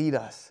and lead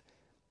us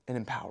and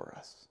empower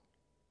us.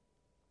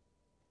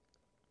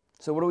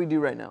 So what do we do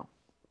right now?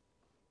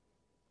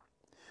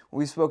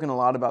 We've spoken a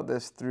lot about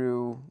this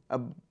through a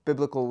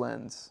biblical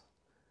lens,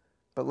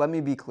 but let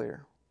me be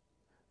clear.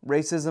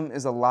 Racism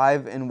is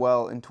alive and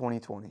well in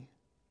 2020,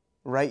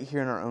 right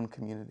here in our own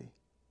community.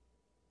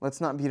 Let's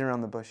not beat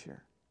around the bush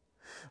here.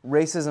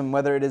 Racism,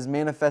 whether it is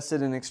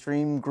manifested in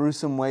extreme,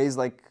 gruesome ways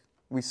like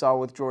we saw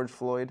with George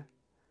Floyd,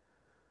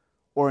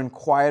 or in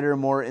quieter,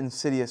 more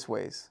insidious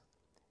ways,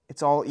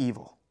 it's all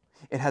evil.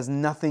 It has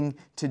nothing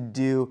to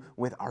do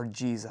with our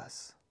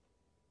Jesus.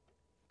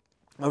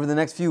 Over the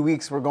next few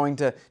weeks, we're going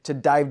to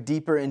dive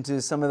deeper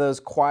into some of those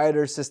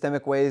quieter,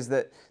 systemic ways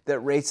that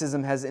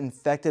racism has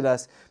infected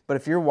us. But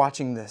if you're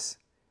watching this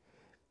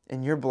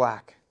and you're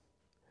black,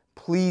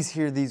 please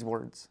hear these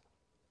words.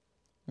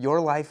 Your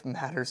life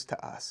matters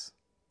to us.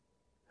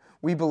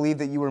 We believe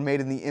that you were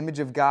made in the image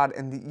of God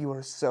and that you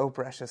are so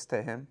precious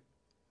to Him.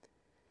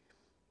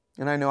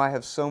 And I know I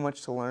have so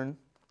much to learn,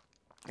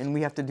 and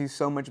we have to do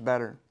so much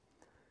better.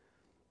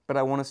 But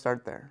I want to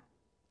start there.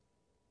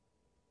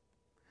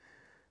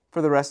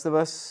 For the rest of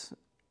us,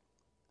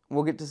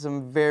 we'll get to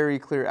some very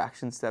clear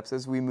action steps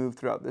as we move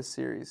throughout this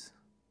series.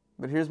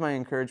 But here's my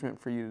encouragement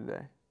for you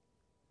today.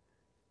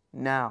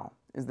 Now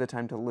is the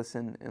time to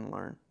listen and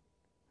learn.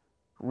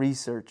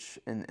 Research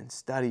and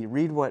study.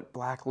 Read what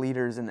black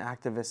leaders and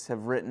activists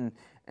have written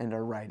and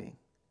are writing.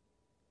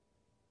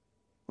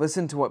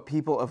 Listen to what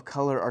people of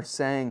color are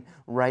saying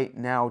right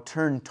now.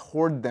 Turn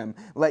toward them.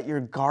 Let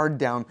your guard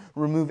down.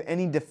 Remove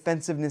any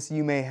defensiveness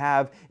you may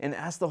have and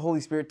ask the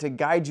Holy Spirit to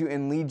guide you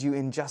and lead you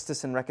in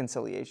justice and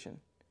reconciliation.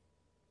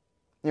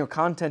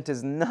 Content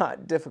is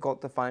not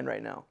difficult to find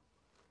right now.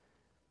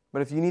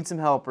 But if you need some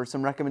help or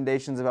some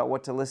recommendations about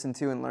what to listen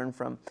to and learn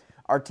from,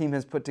 our team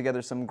has put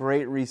together some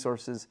great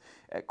resources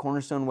at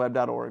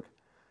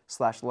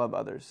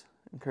cornerstoneweb.org/loveothers.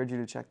 I encourage you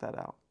to check that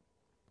out.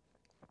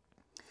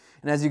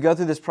 And as you go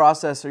through this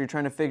process or you're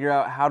trying to figure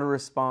out how to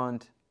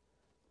respond,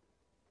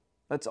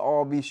 let's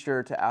all be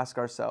sure to ask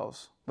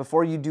ourselves,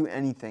 before you do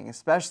anything,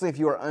 especially if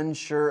you are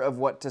unsure of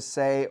what to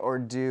say or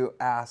do,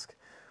 ask,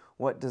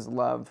 what does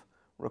love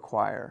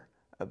require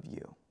of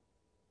you?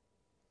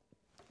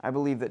 I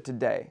believe that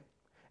today,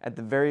 at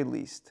the very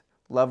least,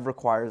 love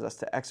requires us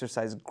to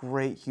exercise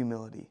great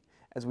humility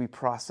as we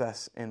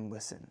process and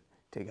listen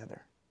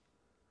together.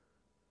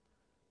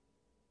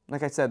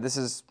 Like I said, this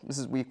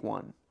is week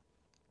 1.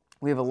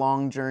 We have a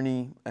long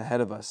journey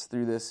ahead of us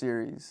through this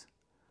series,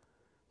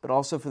 but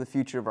also for the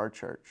future of our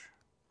church.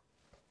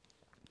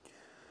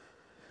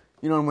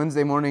 On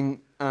Wednesday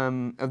morning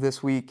of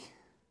this week,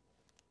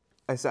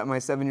 I sat my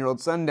 7-year-old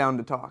son down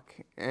to talk,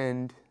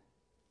 and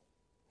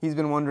he's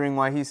been wondering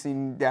why he's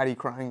seen Daddy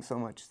crying so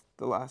much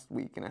the last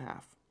week and a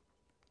half.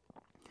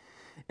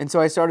 And so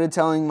I started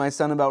telling my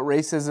son about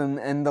racism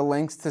and the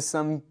lengths that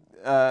some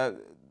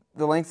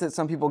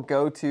people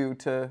go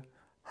to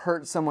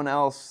hurt someone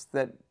else,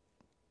 that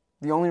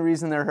the only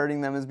reason they're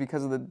hurting them is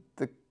because of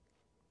the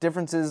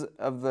differences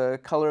of the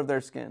color of their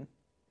skin.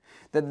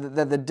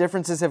 That the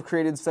differences have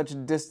created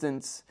such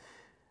distance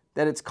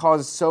that it's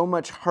caused so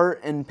much hurt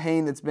and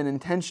pain that's been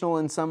intentional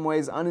in some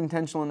ways,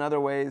 unintentional in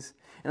other ways.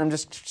 And I'm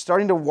just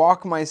starting to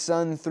walk my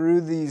son through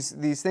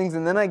these things.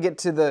 And then I get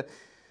to the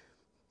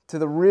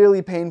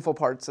really painful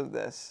parts of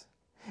this.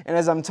 And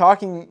as I'm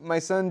talking, my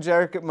son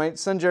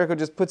Jericho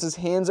just puts his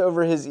hands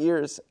over his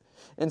ears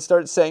and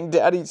starts saying,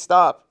 "Daddy,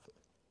 stop.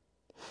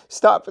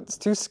 Stop, it's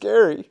too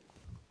scary."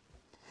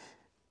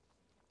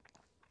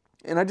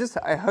 And I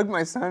hugged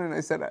my son and I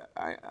said,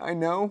 I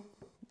know,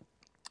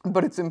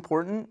 but it's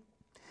important.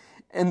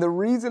 And the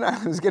reason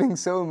I was getting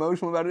so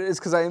emotional about it is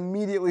because I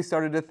immediately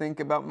started to think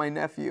about my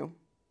nephew,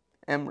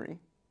 Emery,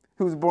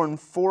 who was born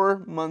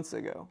 4 months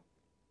ago.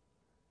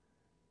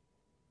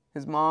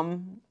 His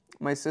mom,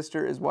 my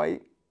sister, is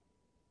white.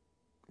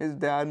 His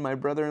dad, my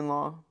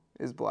brother-in-law,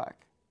 is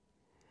black.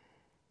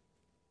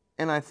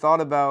 And I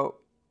thought about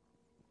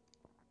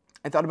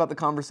the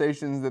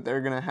conversations that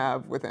they're going to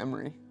have with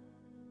Emery.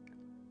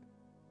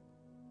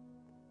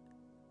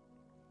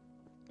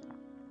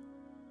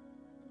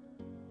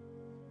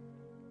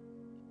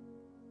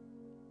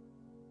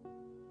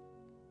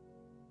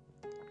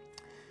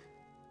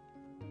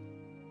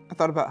 I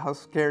thought about how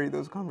scary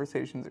those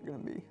conversations are going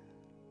to be.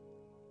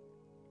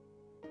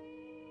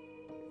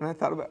 And I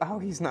thought about how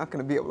he's not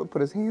going to be able to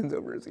put his hands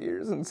over his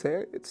ears and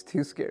say, "It's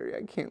too scary,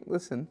 I can't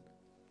listen."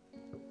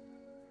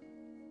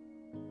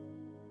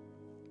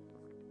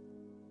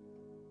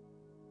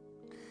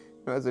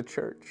 As a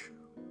church,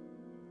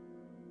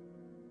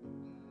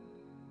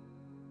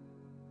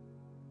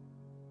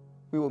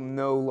 we will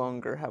no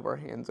longer have our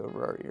hands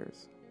over our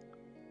ears.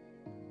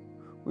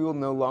 We will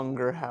no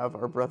longer have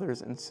our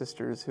brothers and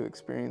sisters who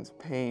experience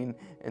pain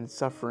and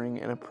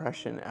suffering and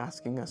oppression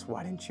asking us,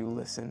 "Why didn't you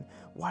listen?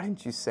 Why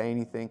didn't you say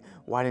anything?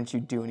 Why didn't you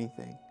do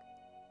anything?"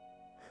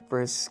 For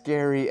as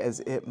scary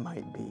as it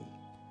might be,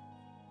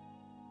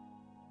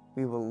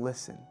 we will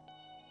listen,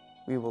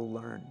 we will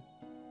learn,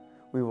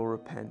 we will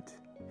repent,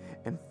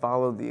 and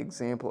follow the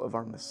example of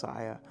our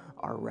Messiah,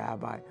 our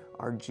Rabbi,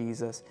 our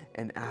Jesus,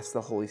 and ask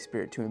the Holy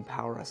Spirit to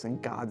empower us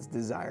in God's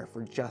desire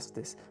for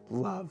justice,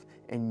 love,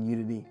 and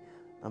unity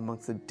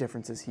amongst the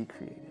differences He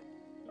created.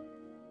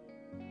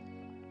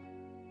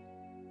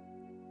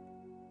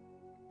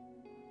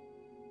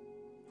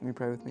 Can you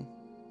pray with me?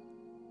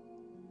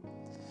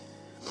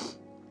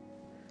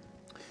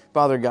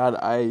 Father God,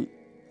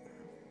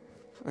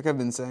 Like I've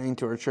been saying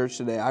to our church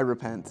today, I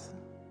repent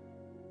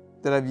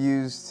that I've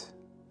used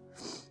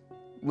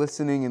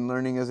listening and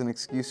learning as an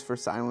excuse for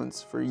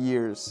silence for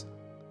years.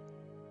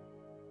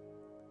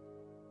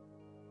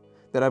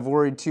 That I've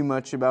worried too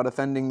much about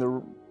offending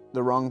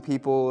the wrong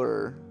people,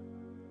 or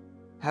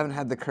haven't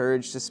had the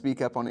courage to speak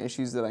up on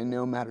issues that I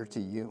know matter to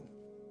you.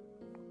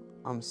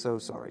 I'm so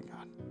sorry,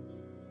 God.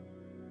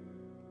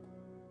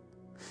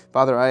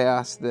 Father, I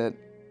ask that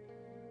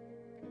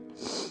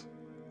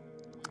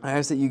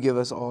you give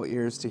us all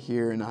ears to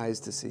hear and eyes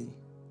to see.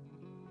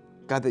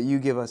 God, that you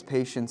give us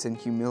patience and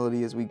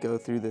humility as we go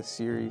through this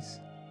series.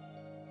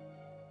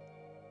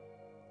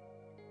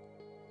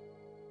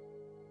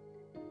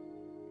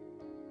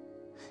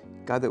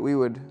 God, that we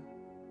would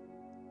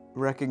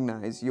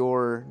recognize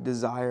your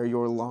desire,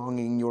 your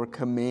longing, your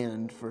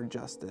command for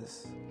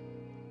justice.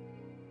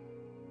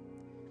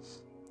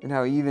 And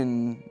how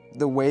even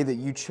the way that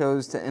you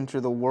chose to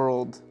enter the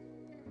world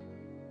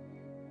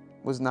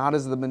was not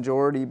as the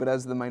majority, but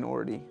as the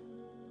minority.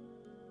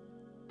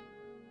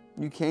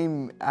 You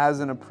came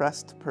as an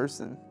oppressed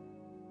person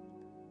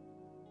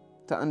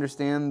to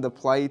understand the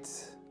plight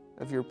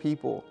of your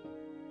people.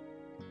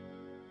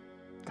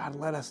 God,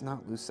 let us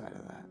not lose sight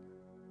of that.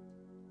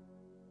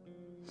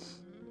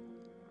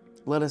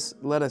 Let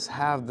us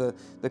have the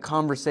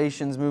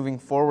conversations moving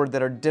forward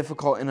that are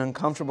difficult and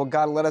uncomfortable.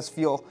 God, let us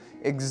feel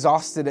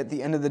exhausted at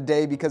the end of the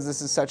day because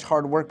this is such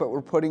hard work, but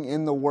we're putting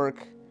in the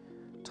work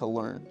to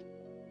learn.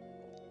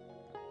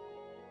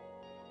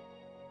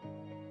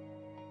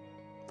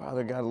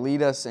 Father God,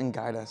 lead us and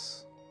guide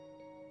us.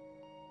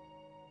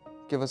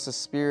 Give us a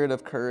spirit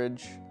of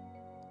courage.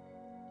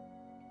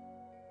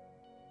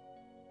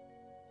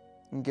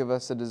 And give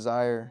us a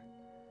desire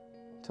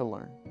to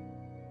learn.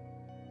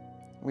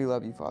 We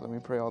love you, Father. We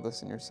pray all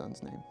this in your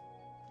Son's name.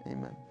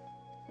 Amen.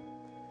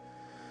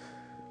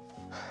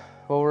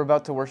 Well, we're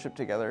about to worship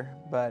together,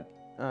 but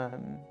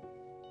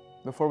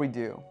before we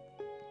do,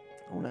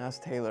 I want to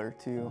ask Taylor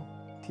to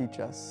teach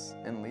us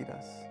and lead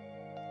us.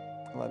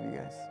 I love you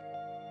guys.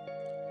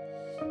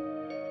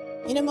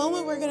 In a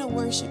moment, we're going to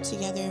worship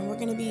together, and we're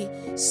going to be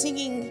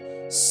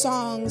singing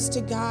songs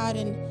to God.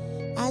 And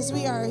as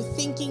we are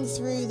thinking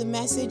through the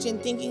message and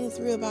thinking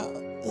through about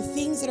the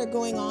things that are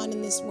going on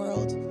in this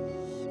world,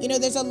 you know,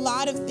 there's a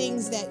lot of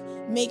things that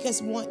make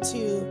us want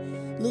to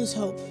lose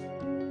hope,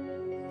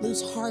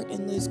 lose heart,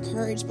 and lose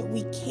courage, but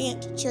we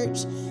can't,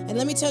 church. And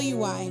let me tell you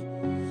why.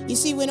 You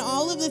see, when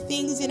all of the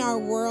things in our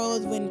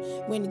world,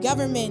 when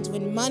government,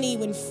 when money,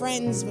 when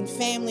friends, when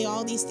family,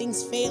 all these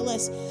things fail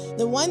us,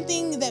 the one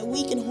thing that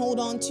we can hold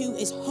on to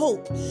is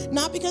hope.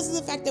 Not because of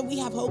the fact that we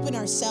have hope in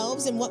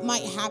ourselves and what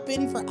might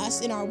happen for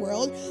us in our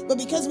world, but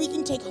because we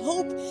can take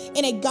hope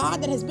in a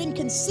God that has been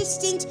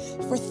consistent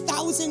for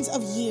thousands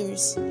of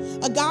years.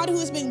 A God who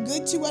has been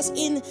good to us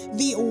in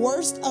the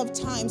worst of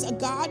times. A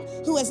God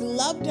who has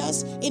loved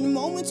us in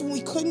moments when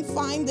we couldn't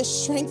find the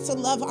strength to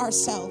love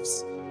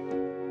ourselves.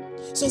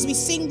 So as we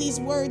sing these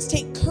words,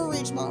 take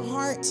courage, my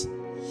heart.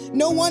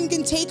 No one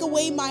can take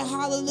away my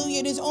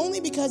hallelujah. It is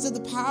only because of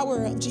the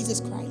power of Jesus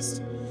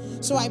Christ.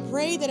 So I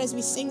pray that as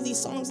we sing these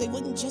songs, they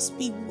wouldn't just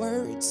be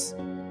words.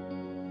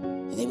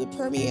 They would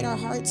permeate our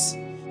hearts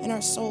and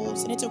our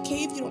souls. And it's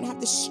okay if you don't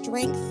have the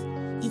strength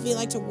you feel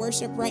like to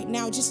worship right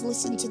now. Just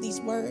listen to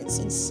these words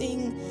and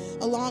sing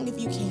along if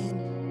you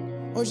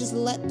can. Or just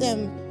let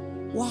them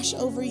wash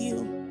over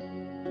you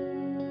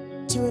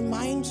to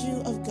remind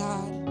you of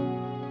God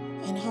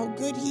and how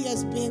good he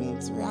has been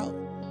throughout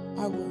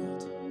our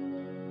world.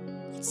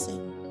 Let's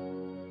sing.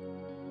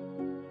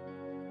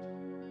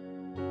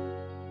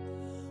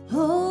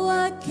 Oh,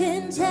 what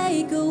can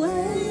take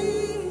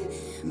away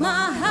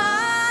my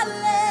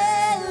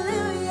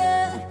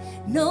hallelujah?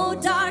 No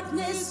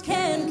darkness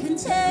can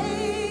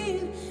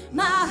contain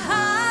my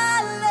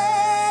hallelujah.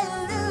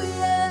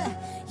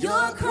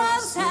 Your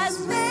cross has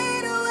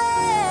made a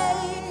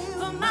way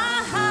for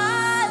my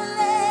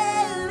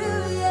hallelujah,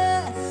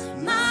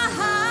 my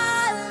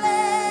hallelujah.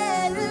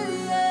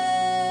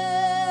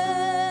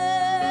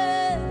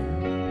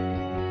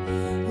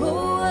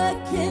 Oh, what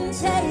can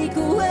take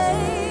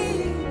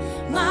away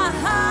my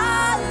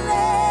hallelujah?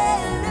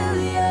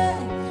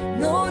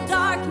 No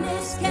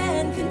darkness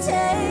can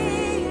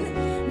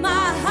contain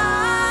my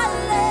hallelujah.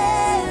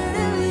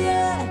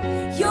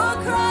 Your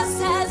cross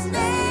has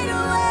made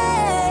a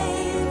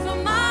way for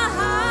my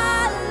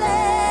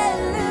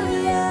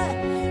hallelujah,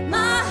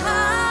 my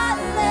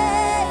hallelujah.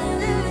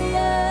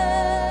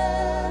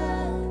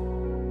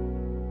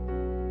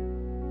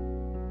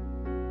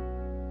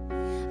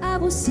 I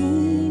will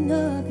sing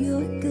of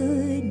your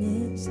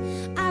goodness,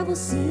 I will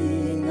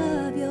sing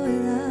of your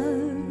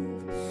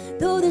love.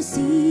 Though the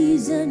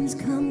seasons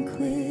come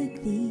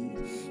quickly,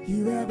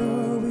 you have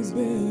always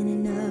been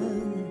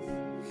enough.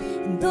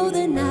 And though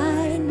the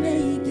night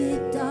may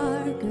get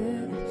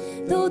darker,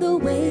 though the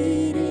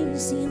waiting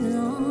seems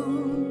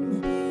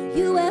long,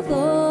 you have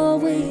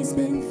always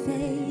been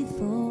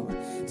faithful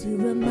to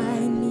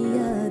remind me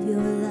of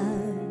your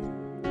love.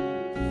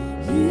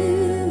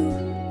 You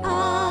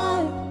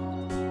are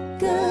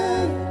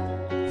good.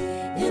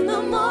 In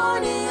the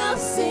morning I'll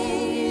sing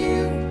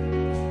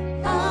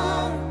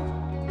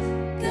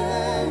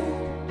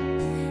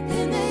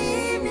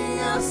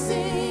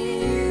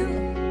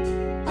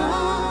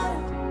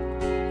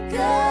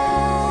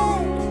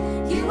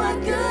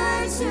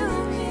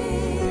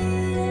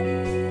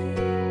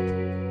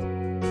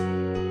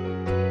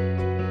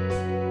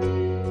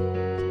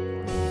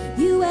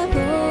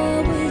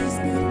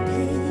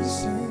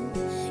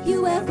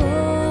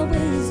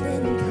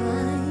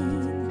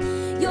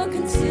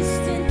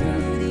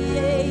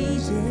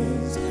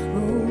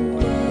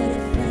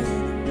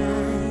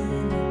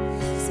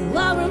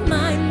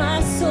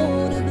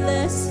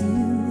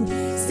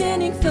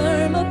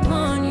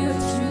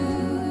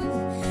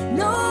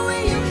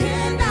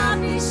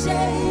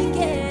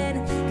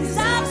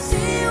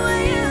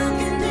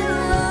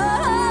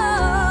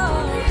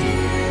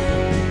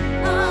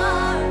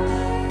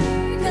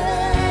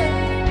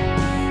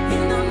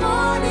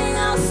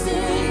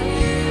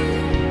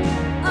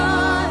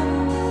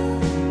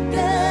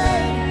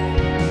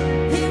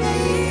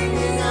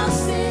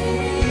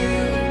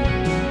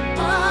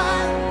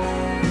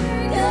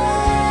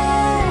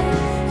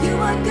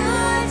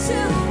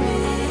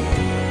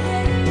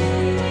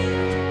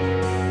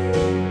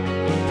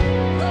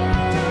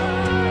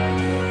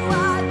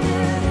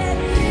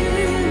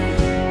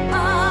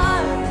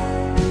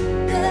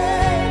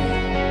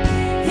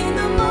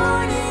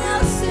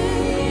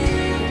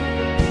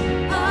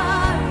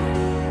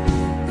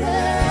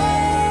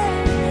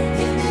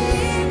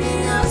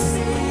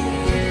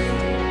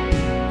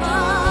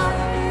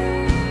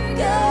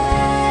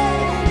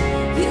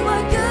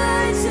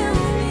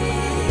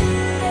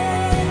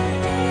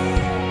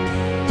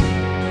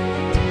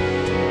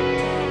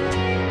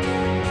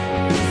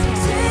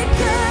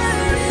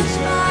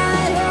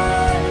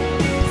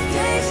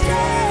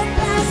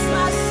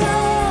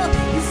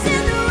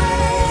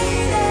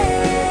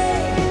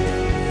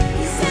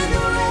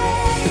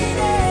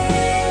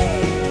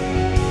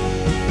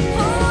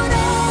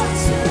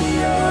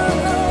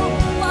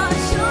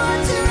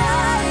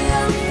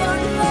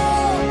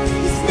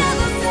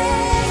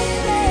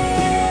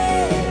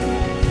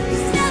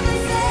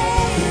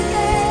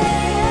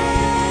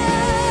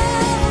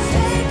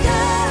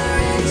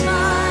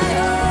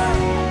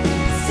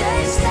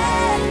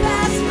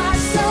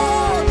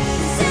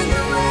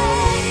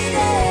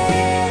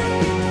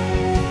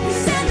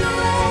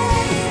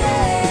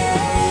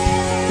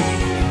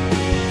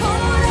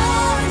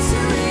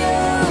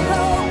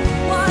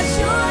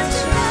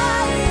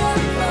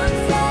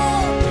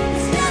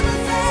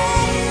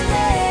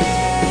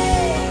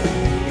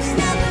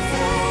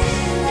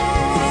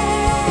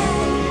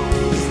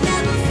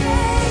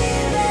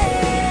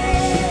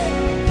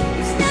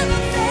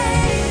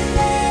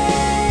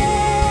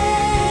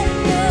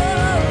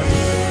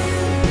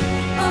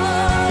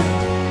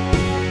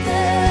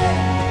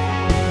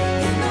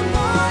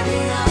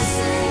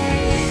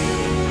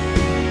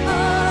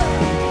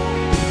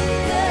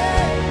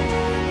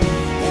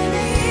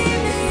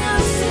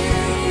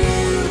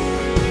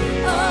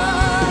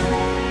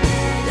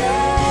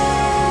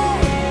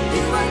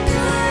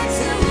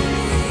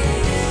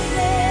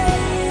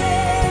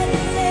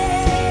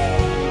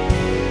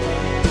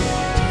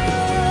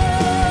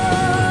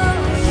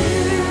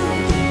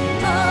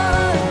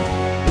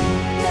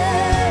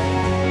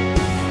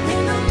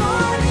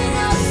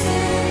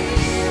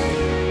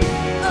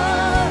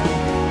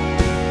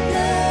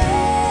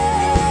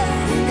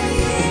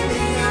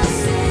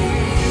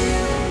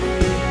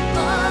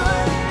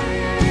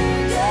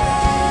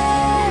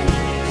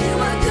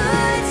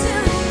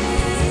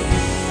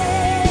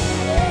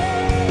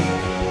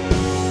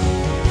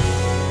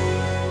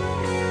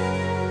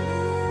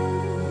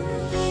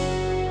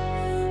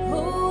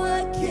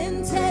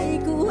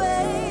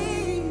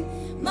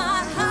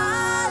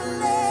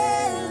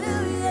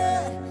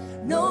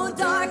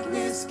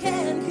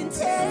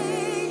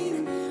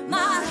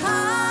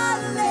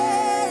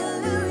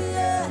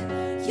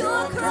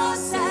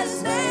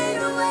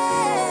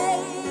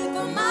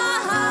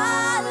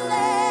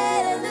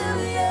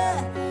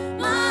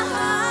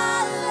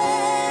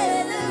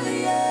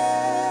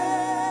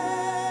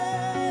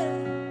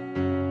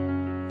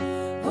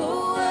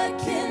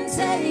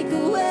take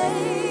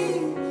away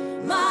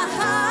my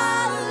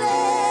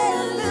hallelujah.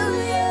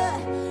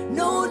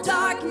 No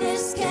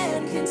darkness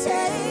can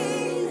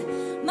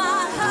contain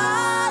my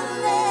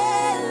hallelujah.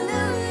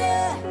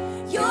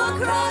 Your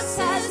cross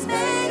has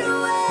made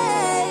a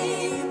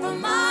way for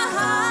my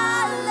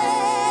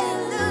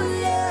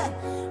hallelujah,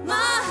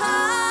 my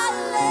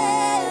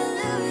hallelujah.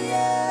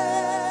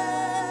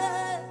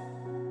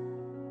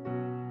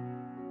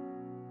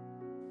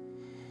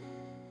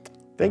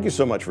 Thank you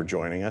so much for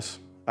joining us.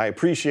 I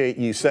appreciate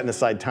you setting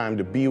aside time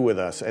to be with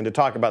us and to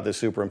talk about this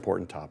super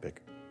important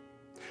topic.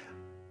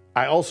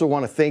 I also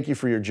want to thank you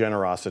for your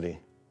generosity.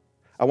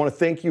 I want to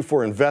thank you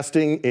for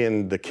investing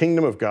in the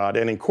kingdom of God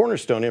and in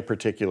Cornerstone in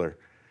particular,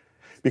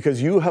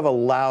 because you have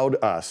allowed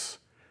us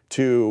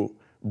to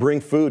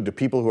bring food to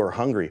people who are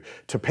hungry,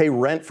 to pay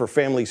rent for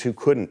families who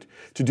couldn't,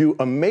 to do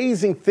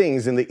amazing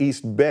things in the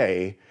East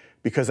Bay,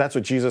 because that's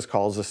what Jesus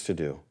calls us to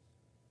do.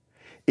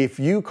 If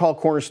you call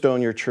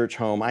Cornerstone your church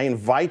home, I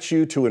invite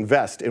you to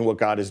invest in what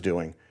God is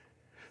doing.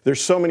 There's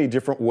so many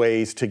different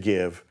ways to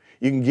give.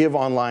 You can give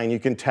online, you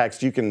can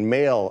text, you can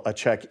mail a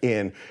check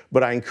in,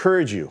 but I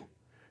encourage you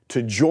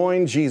to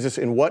join Jesus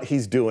in what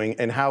he's doing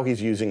and how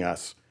he's using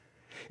us.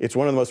 It's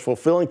one of the most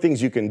fulfilling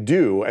things you can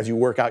do as you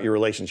work out your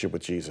relationship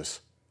with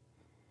Jesus.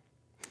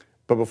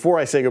 But before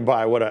I say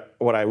goodbye,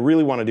 what I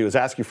really want to do is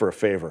ask you for a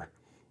favor.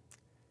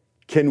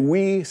 Can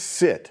we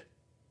sit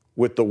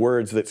with the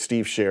words that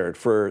Steve shared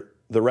for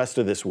the rest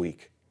of this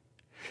week?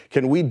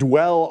 Can we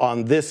dwell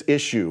on this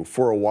issue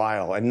for a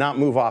while and not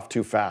move off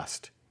too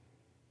fast?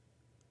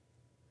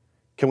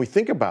 Can we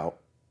think about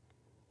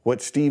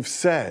what Steve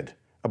said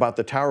about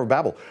the Tower of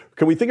Babel?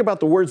 Can we think about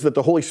the words that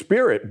the Holy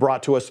Spirit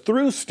brought to us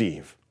through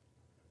Steve?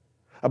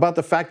 About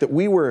the fact that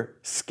we were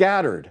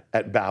scattered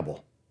at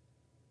Babel,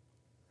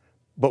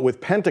 but with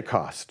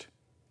Pentecost,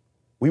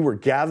 we were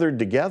gathered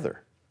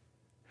together.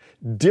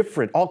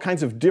 All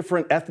kinds of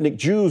different ethnic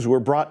Jews were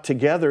brought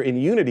together in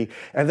unity,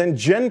 and then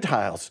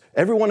Gentiles,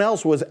 everyone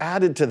else was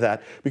added to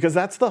that, because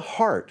that's the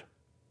heart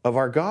of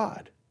our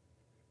God.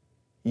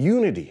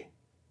 Unity,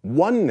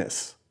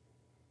 oneness.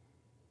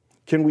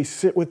 Can we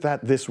sit with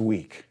that this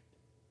week?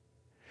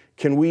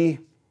 Can we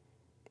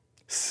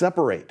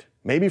separate,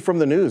 maybe from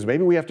the news?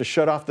 Maybe we have to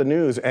shut off the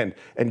news and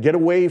get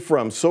away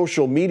from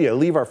social media,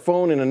 leave our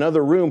phone in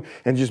another room,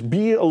 and just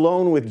be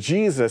alone with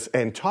Jesus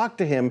and talk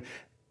to him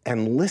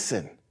and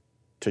listen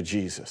to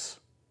Jesus.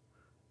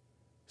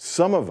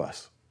 Some of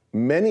us,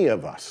 many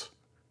of us,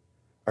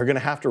 are going to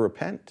have to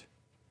repent.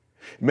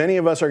 Many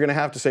of us are going to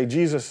have to say,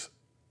 Jesus,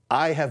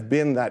 I have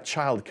been that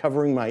child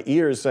covering my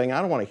ears saying,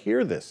 I don't want to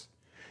hear this.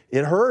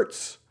 It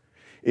hurts.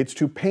 It's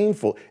too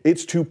painful.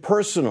 It's too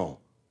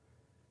personal.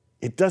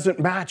 It doesn't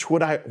match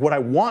what I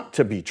want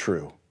to be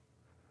true.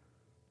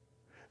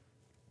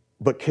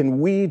 But can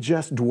we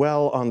just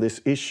dwell on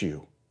this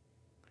issue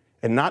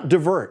and not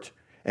divert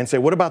and say,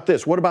 what about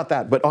this? What about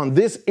that? But on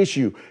this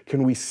issue,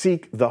 can we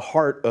seek the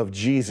heart of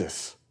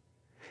Jesus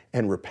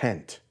and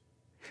repent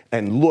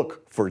and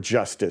look for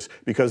justice?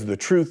 Because the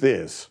truth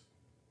is,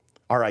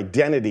 our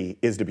identity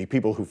is to be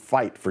people who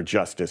fight for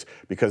justice,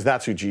 because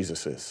that's who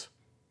Jesus is.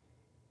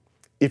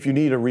 If you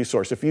need a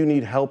resource, if you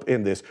need help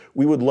in this,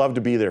 we would love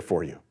to be there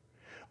for you.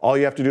 All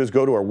you have to do is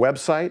go to our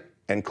website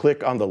and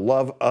click on the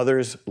Love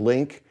Others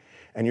link,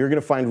 and you're going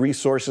to find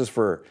resources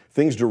for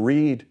things to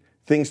read,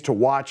 things to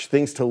watch,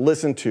 things to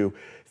listen to,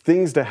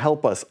 things to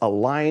help us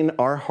align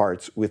our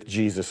hearts with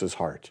Jesus'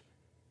 heart.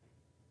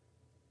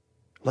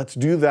 Let's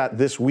do that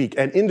this week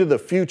and into the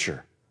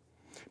future,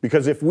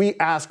 because if we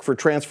ask for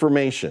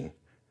transformation,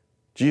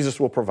 Jesus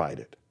will provide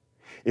it.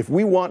 If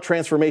we want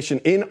transformation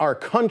in our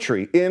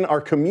country, in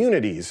our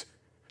communities,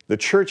 the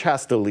church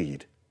has to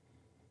lead.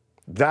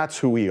 That's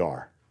who we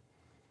are.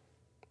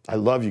 I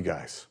love you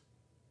guys.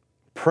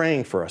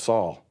 Praying for us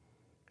all.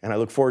 And I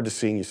look forward to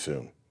seeing you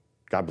soon.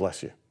 God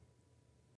bless you.